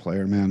all-around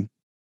player, man.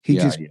 He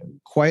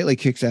quietly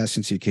kicks ass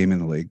since he came in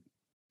the league.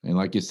 And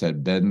like you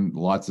said, Ben,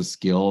 lots of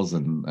skills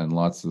and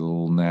lots of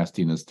little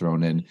nastiness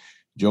thrown in.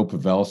 Joe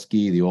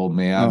Pavelski, the old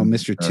man. Oh,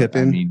 Mr.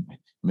 Tippin. I mean,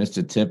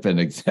 Mr. Tippin,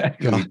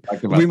 exactly. Yeah. We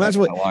talked about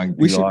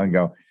that long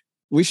ago.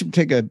 We should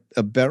take a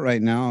bet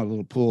right now, a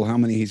little pool, how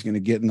many he's going to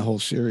get in the whole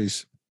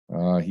series.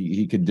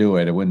 He could do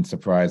it. It wouldn't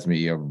surprise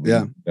me. A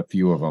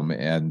few of them.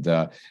 And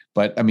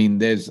but I mean,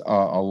 there's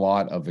a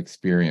lot of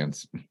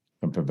experience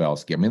from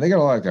Pavelski. I mean, they got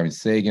a lot of guys.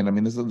 Sagan. I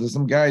mean, there's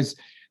some guys.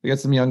 They got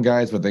some young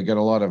guys, but they got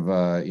a lot of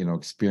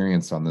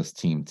experience on this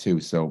team too.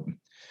 So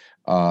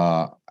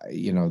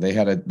they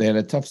had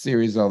a tough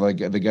series. They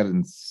got it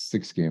in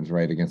 6 games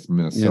right against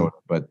Minnesota.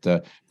 Yeah.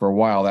 But for a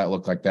while, that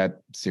looked like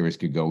that series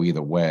could go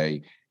either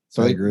way.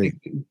 So I agree.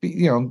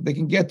 They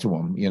can get to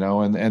them,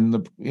 and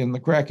the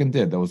Kraken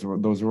did. Those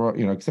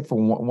were except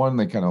for one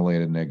they kind of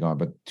laid an egg on,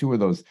 but 2 of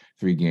those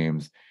 3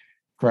 games,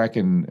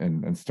 Kraken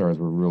and Stars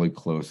were really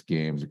close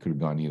games. It could have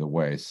gone either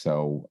way.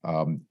 So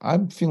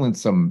I'm feeling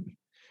some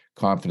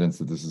confidence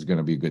that this is going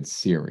to be a good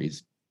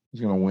series. Who's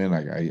going to win?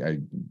 I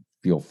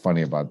feel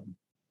funny about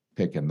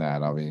picking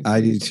that. I mean, I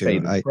do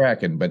too.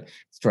 Kraken, but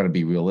it's trying to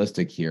be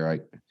realistic here.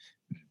 I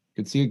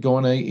could see it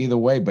going either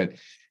way, but.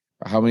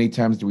 How many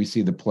times do we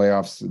see the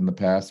playoffs in the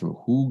past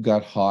who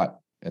got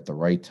hot at the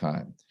right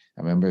time?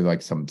 I remember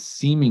like some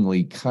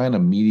seemingly kind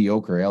of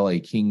mediocre LA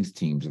Kings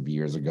teams of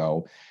years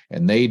ago,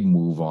 and they'd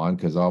move on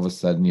because all of a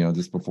sudden,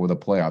 just before the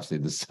playoffs, they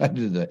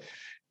decided to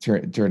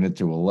turn it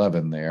to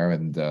 11 there.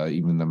 And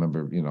even I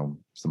remember,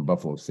 some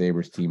Buffalo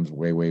Sabres teams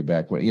way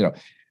back when,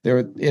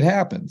 it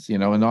happens,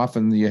 and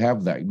often you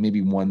have that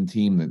maybe one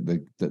team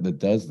that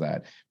does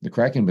that. The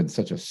Kraken have been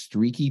such a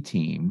streaky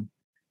team.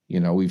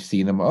 We've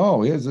seen them.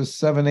 Oh, here's a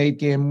 7-8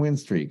 game win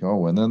streak.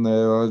 Oh, and then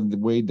they're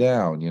way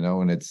down,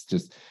 and it's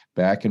just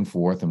back and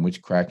forth. And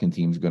which Kraken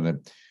team's going to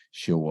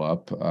show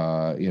up?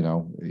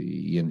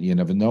 You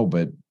never know.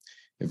 But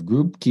if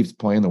Group keeps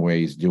playing the way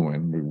he's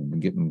doing, we're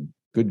getting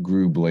good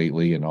group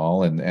lately and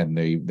all, and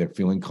they're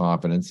feeling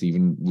confidence,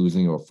 even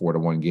losing a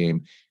 4-1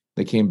 game.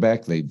 They came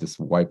back, they just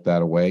wiped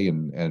that away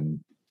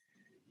and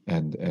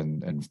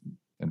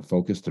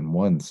focused and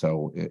won.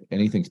 So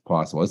anything's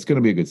possible. It's going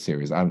to be a good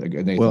series. I'm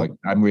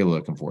really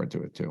looking forward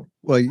to it too.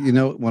 Well, you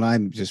know what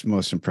I'm just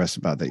most impressed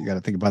about that, you got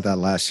to think about that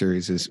last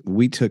series, is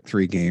we took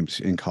 3 games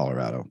in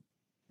Colorado.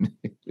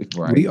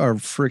 Right. We are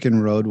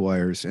freaking road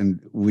wires,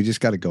 and we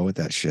just got to go with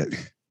that shit.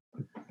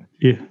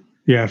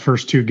 Yeah.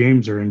 First 2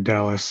 games are in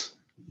Dallas.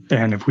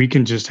 And if we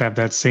can just have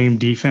that same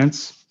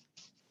defense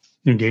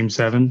in game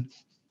 7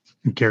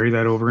 and carry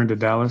that over into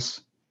Dallas,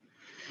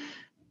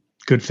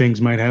 good things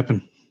might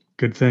happen.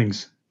 Good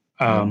things.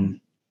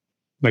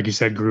 Like you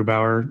said,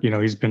 Grubauer,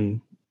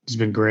 he's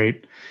been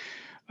great.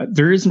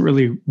 There isn't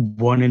really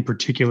one in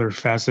particular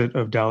facet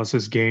of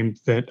Dallas's game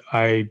that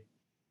I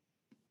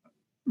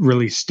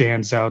really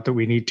stands out that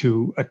we need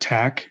to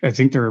attack. I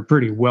think they're a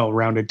pretty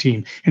well-rounded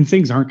team, and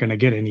things aren't going to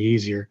get any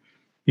easier.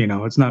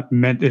 It's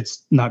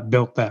not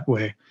built that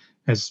way.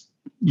 As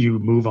you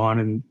move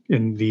on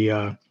in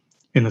the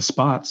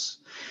spots,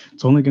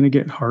 it's only going to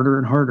get harder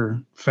and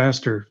harder,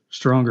 faster,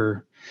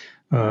 stronger,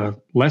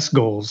 less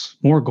goals,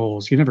 more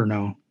goals. You never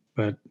know,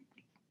 but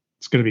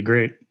it's going to be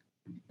great.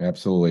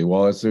 Absolutely.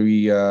 Well, so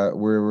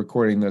we're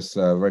recording this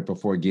right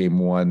before game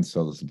 1,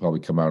 so this will probably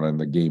come out on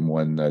the game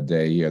 1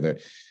 day here. The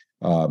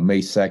May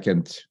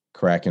 2nd,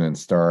 Kraken and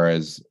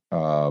Stars,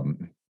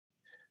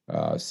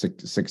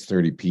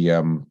 6:30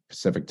 p.m.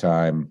 Pacific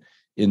time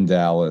in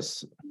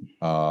Dallas.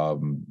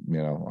 On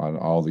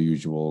all the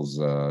usuals,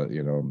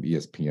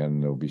 ESPN,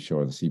 they'll be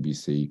showing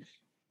CBC,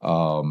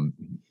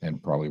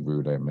 and probably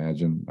Root, I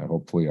imagine.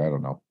 Hopefully, I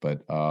don't know,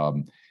 but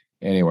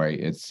anyway,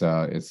 it's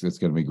going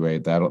to be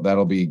great.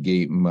 That'll be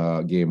game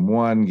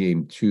 1,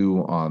 game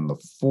 2 on the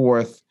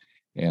 4th,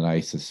 and I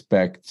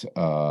suspect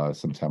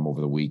sometime over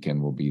the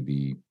weekend will be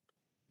the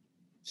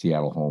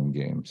Seattle home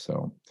game.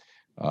 So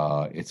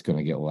it's going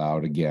to get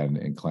loud again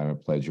in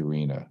Climate Pledge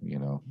Arena.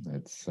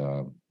 It's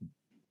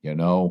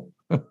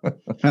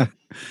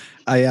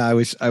I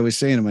was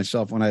saying to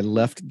myself when I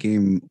left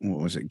game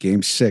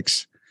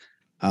 6,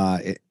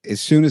 as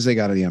soon as they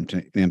got the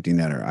empty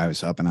netter, I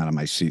was up and out of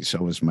my seat. So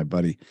was my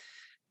buddy,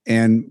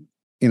 and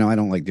I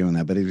don't like doing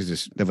that, but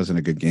that wasn't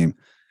a good game.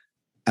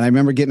 And I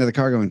remember getting to the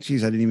car going,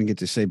 geez, I didn't even get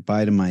to say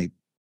bye to my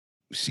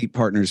seat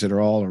partners that are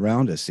all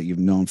around us that you've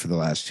known for the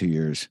last 2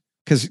 years.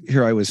 Because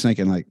here I was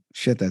thinking, like,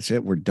 shit, that's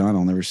it, we're done,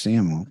 I'll never see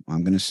him. Well,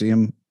 I'm going to see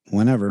him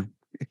whenever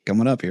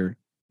coming up here.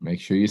 Make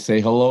sure you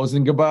say hellos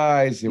and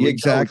goodbyes.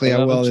 Exactly.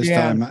 I will this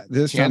time.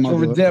 This time I'll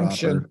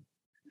redemption.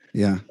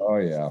 Yeah. Oh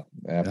yeah,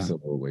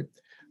 absolutely. Yeah.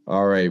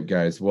 All right,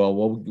 guys. Well,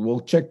 we'll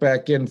check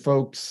back in,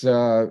 folks.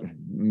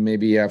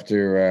 Maybe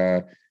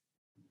after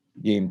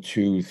game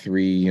 2,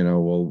 3.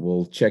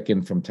 We'll check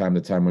in from time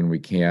to time when we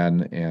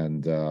can,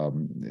 and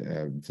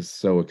just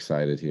so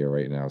excited here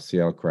right now.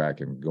 Seattle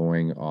Kraken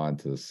going on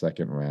to the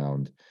second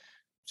round,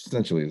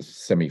 essentially the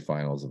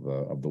semifinals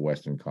of the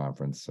Western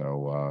Conference.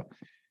 So.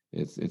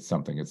 It's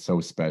something. It's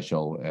so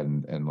special,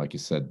 and like you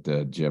said,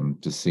 Jim,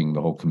 just seeing the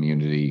whole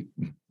community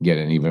get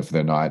in, even if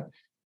they're not.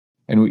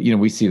 And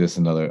we see this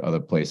in other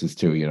places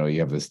too. You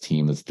have this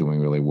team that's doing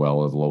really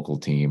well, a local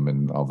team,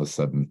 and all of a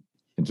sudden,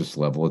 interest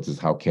level. It's just,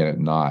 how can it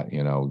not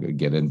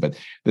get in? But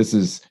this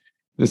is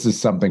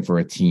something for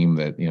a team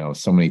that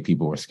so many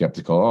people were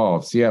skeptical.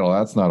 Oh, Seattle,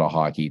 that's not a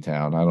hockey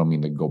town. I don't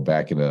mean to go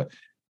back into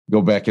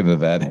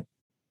that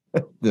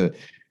the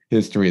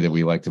history that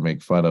we like to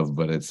make fun of,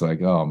 but it's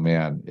like, oh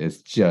man,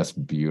 it's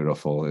just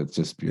beautiful. It's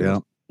just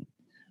beautiful. Yeah.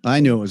 I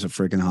knew it was a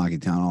freaking hockey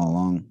town all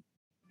along.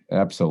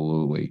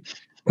 Absolutely.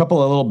 A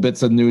couple of little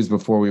bits of news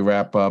before we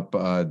wrap up.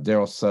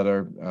 Daryl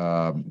Sutter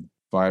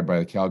fired by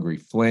the Calgary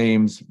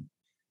Flames.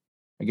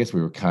 I guess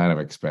we were kind of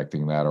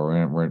expecting that,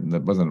 or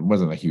that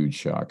wasn't a huge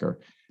shocker.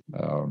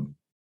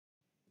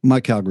 My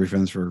Calgary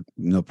fans were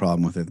no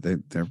problem with it.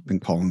 They've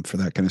been calling for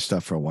that kind of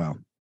stuff for a while.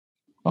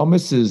 I'll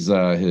miss his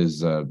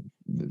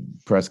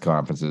press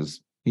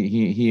conferences.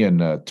 He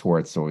and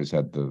Torts always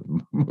had the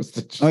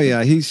most. Oh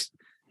yeah, he's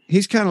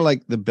kind of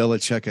like the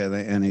Belichick of the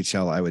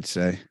NHL, I would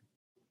say.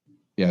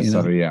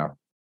 Yeah,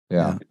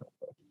 yeah.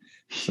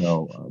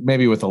 So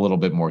maybe with a little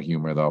bit more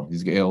humor, though.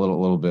 He's a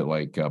little bit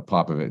like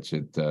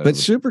Popovich. But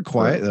super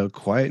quiet though,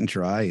 quiet and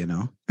dry.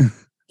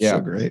 Yeah,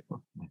 so great.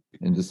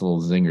 And just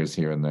little zingers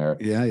here and there.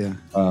 Yeah.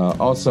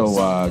 Also,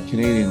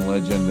 Canadian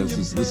legend.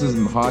 This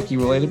isn't hockey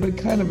related, but it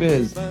kind of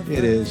is.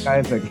 It is.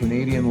 Guy's a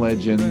Canadian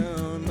legend.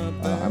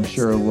 I'm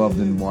sure loved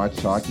and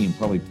watched hockey and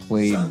probably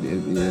played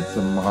at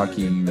some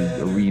hockey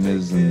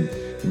arenas and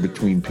in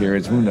between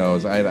periods. Who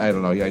knows? I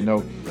don't know. I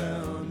know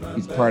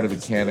he's part of the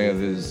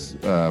Canada's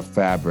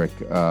fabric.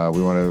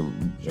 We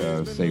want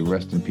to say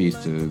rest in peace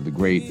to the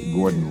great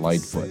Gordon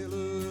Lightfoot,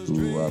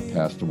 who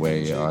passed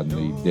away on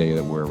the day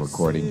that we're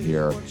recording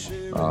here.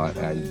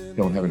 I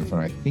don't have it in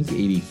front of me. I think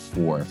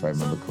 84, if I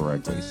remember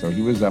correctly. So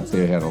he was up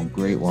there, had a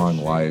great long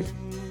life,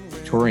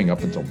 touring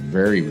up until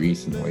very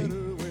recently.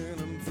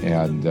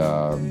 And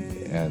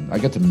I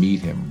got to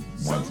meet him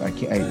once.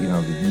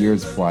 The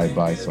years fly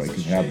by, so I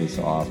could have this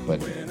off. But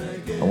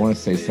I want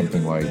to say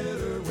something like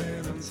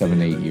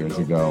 7, 8 years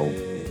ago,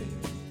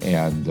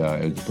 and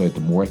it was played at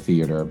the Moore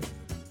Theater.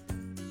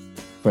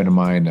 A friend of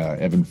mine,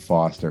 Evan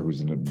Foster,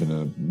 who's been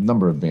in a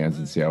number of bands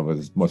in Seattle, but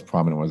his most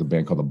prominent was a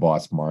band called the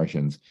Boss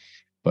Martians.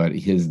 But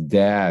his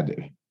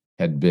dad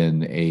had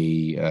been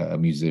a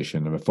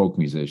musician, a folk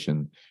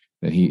musician,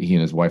 that he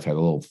and his wife had a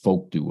little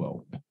folk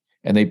duo.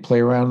 And they play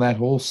around that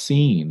whole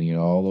scene,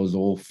 all those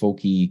old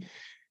folky,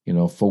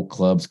 folk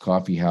clubs,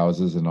 coffee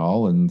houses and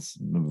all. And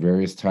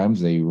various times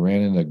they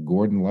ran into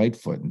Gordon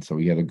Lightfoot. And so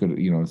he had a good,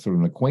 sort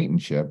of an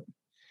acquaintanceship.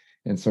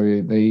 And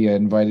so they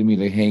invited me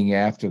to hang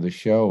after the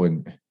show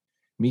and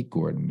meet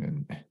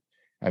Gordon. And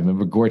I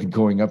remember Gordon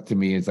going up to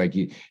me. It's like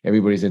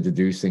everybody's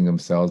introducing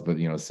themselves, but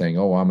saying,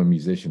 "Oh, I'm a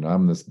musician.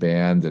 I'm this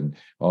band and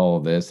all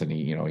of this." And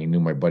he knew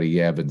my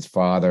buddy Evan's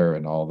father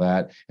and all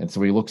that. And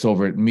so he looks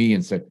over at me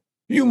and said,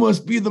 "You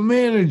must be the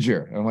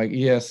manager." And I'm like,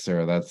 "Yes,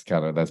 sir.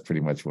 That's pretty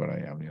much what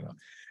I am."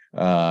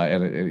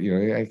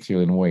 And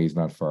actually in a way he's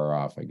not far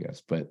off, I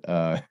guess. But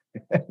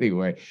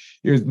anyway,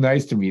 it was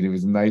nice to meet him. He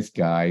was a nice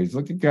guy. He's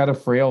looking kind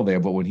of frail there,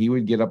 but when he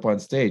would get up on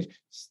stage,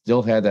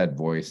 still had that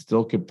voice,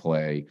 still could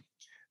play.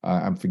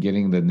 I'm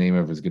forgetting the name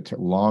of his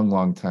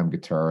long time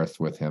guitarist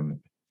with him.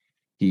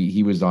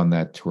 He was on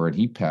that tour and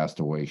he passed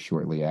away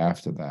shortly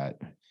after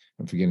that.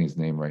 I'm forgetting his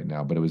name right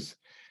now, but it was,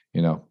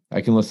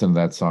 I can listen to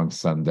that song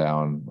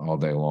Sundown all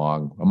day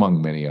long,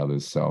 among many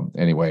others. So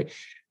anyway,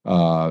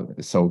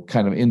 so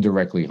kind of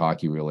indirectly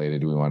hockey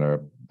related, we want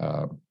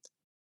to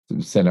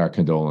send our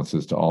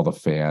condolences to all the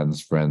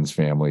fans, friends,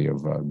 family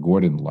of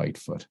Gordon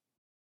Lightfoot.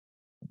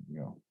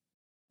 All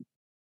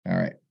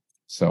right.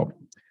 So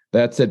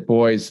that's it,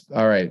 boys.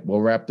 All right,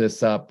 we'll wrap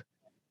this up.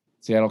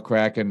 Seattle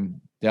Kraken,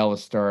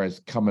 Dallas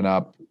Stars coming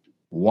up.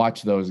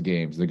 Watch those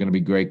games. They're going to be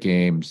great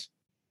games.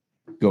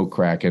 Go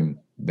Kraken.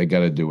 They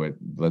got to do it.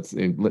 Let's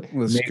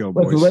go,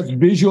 boys. Let's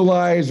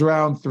visualize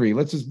round 3.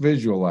 Let's just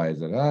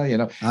visualize it.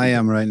 I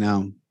am right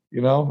now.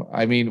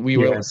 I mean, we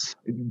were,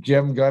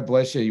 Jim, God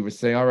bless you. You were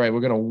saying, all right,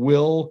 we're going to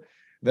will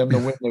them to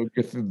win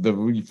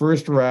the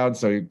first round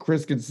so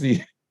Chris can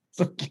see.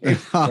 Okay.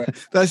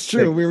 That's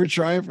true. We were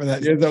trying for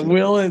that. Yeah, the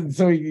will, and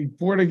so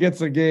Porter gets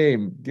a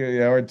game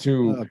or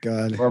 2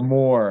 or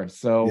more.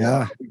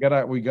 So we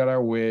got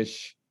our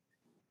wish.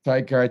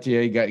 Ty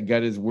Cartier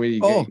got his wish.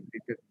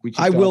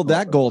 I willed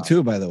that goal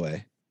too, by the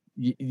way.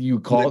 You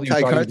called? You thought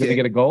he was going to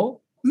get a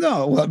goal?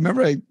 No. Well,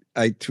 remember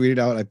I tweeted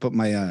out. I put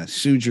my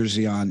Sioux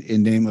jersey on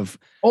in name of.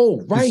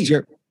 Oh, right.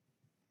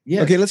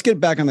 Yeah. Okay, let's get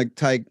back on the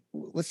Ty.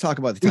 Let's talk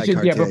about the Ty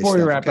Cartier. Yeah, before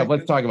we wrap up,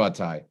 let's talk about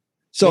Ty.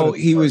 So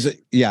he was,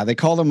 they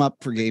called him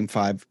up for game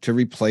 5 to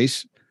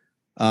replace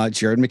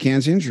Jared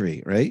McCann's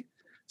injury, right?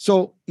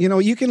 So,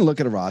 you can look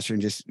at a roster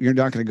and you're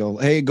not going to go,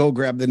 hey, go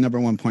grab the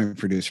number 1 point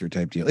producer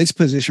type deal. It's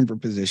position for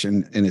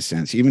position in a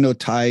sense. Even though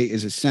Ty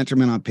is a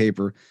centerman on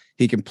paper,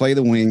 he can play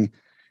the wing.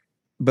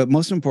 But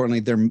most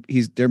importantly,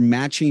 they're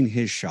matching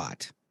his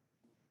shot.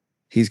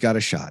 He's got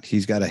a shot.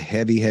 He's got a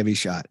heavy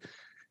shot.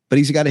 But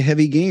he's got a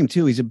heavy game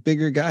too. He's a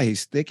bigger guy.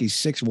 He's thick. He's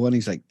 6'1".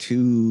 He's like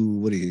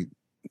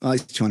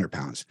he's 200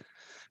 pounds.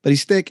 But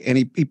he's thick and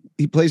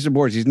he plays the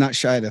boards. He's not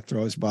shy to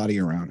throw his body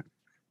around.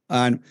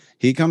 And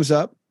he comes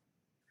up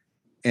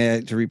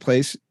and to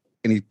replace,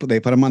 and they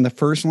put him on the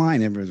first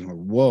line. Everyone's like,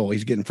 whoa,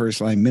 he's getting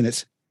first line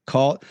minutes.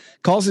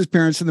 Calls his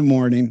parents in the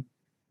morning,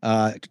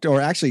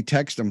 or actually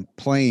texts them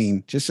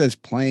playing, just says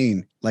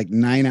playing like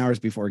 9 hours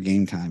before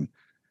game time.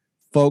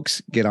 Folks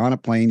get on a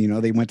plane.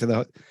 They went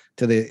to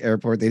the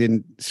airport. They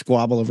didn't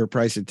squabble over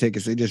price of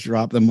tickets. They just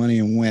dropped the money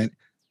and went.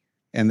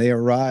 And they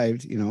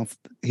arrived,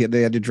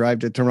 they had to drive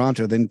to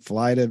Toronto, then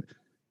fly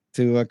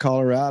to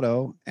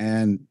Colorado,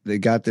 and they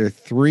got there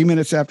 3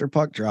 minutes after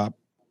puck drop.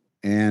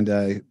 And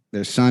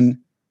their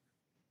son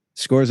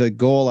scores a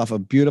goal off a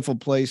beautiful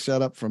play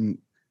set up from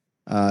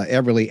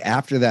Everly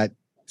after that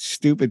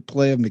stupid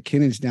play of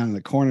McKinnon's down in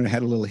the corner and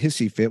had a little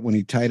hissy fit when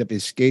he tied up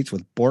his skates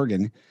with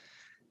Borgen.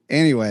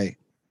 Anyway,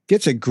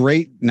 gets a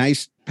great,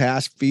 nice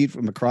pass feed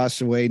from across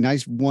the way.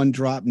 Nice one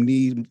drop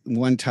knee,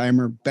 one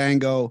timer,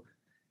 bango.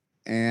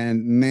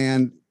 And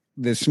man,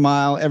 the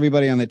smile,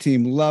 everybody on the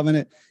team loving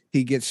it.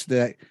 He gets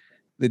the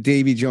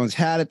Davy Jones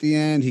hat at the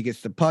end. He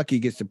gets the puck. He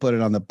gets to put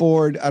it on the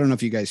board. I don't know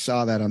if you guys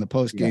saw that on the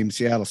post-game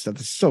Seattle stuff.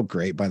 It's so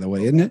great, by the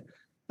way, isn't it?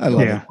 I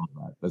love it.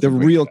 That's the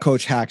real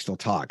Coach Haxtell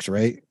talks,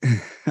 right?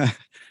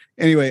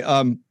 Anyway,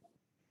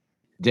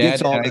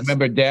 Dad, I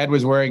remember Dad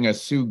was wearing a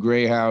Sioux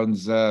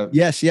Greyhounds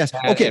yes.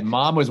 hat, okay. And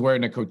Mom was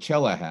wearing a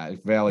Coachella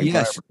hat, Valley.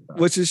 Yes,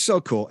 which is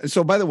so cool. And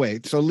so, by the way,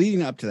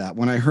 leading up to that,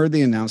 when I heard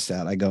they announced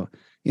that, I go,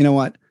 you know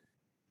what?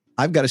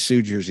 I've got a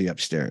Sioux jersey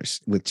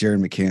upstairs with Jared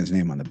McCann's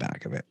name on the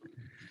back of it.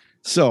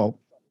 So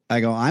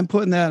I go, I'm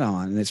putting that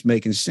on, and it's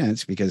making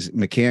sense because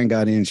McCann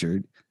got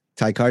injured.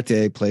 Ty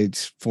Cartier played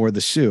for the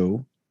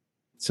Sioux.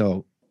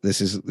 So this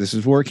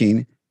is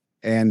working.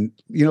 And,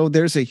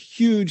 there's a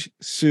huge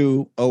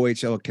Sioux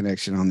OHL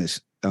connection on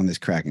this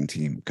Kraken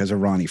team because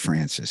of Ronnie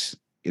Francis.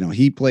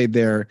 He played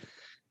there.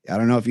 I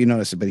don't know if you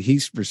noticed it, but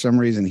for some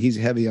reason, he's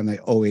heavy on the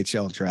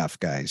OHL draft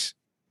guys.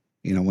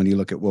 When you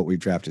look at what we've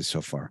drafted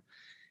so far.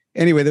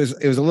 Anyway,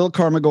 it was a little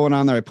karma going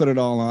on there. I put it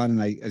all on,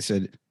 and I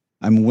said,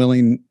 I'm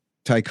willing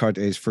Ty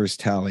Carte's first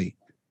tally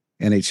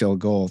NHL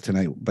goal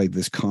tonight by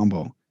this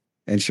combo.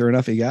 And sure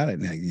enough, he got it.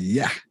 And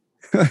yeah.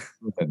 A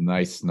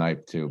nice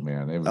snipe too,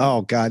 man. It was,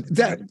 oh God,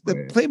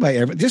 the play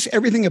by just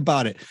everything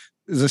about it.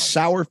 There's a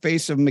sour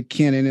face of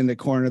McKinnon in the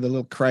corner, the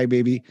little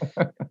crybaby,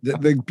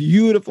 the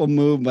beautiful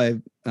move by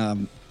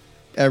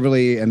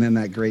Everly, and then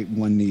that great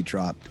one knee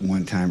drop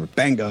one timer,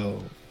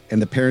 bango,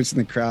 and the parents in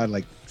the crowd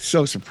like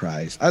so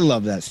surprised. I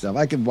love that stuff.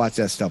 I could watch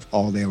that stuff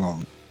all day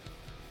long.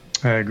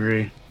 I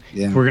agree.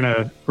 Yeah, we're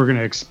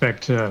gonna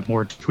expect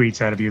more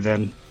tweets out of you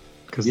then.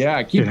 Keep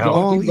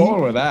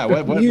going with that.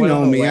 What you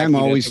know me, I'm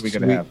always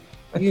have.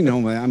 You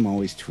know me, I'm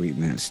always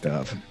tweeting that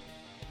stuff.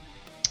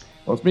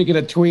 Well, speaking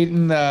of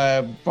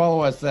tweeting,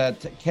 follow us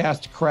at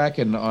Cast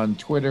Kraken on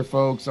Twitter,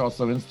 folks.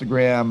 Also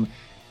Instagram,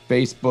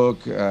 Facebook,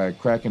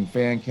 Kraken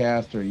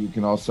Fancast, or you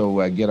can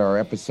also get our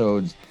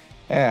episodes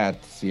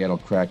at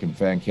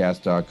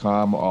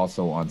SeattleKrakenFancast.com,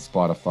 also on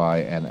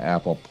Spotify and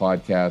Apple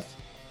Podcasts.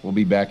 We'll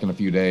be back in a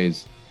few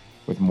days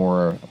with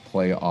more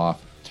playoff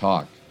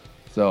talk.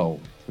 So,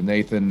 for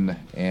Nathan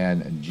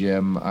and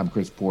Jim, I'm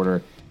Chris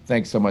Porter.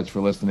 Thanks so much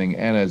for listening.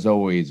 And as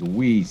always,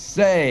 we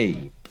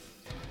say,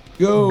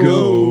 Go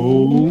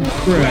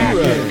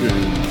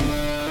Kraken!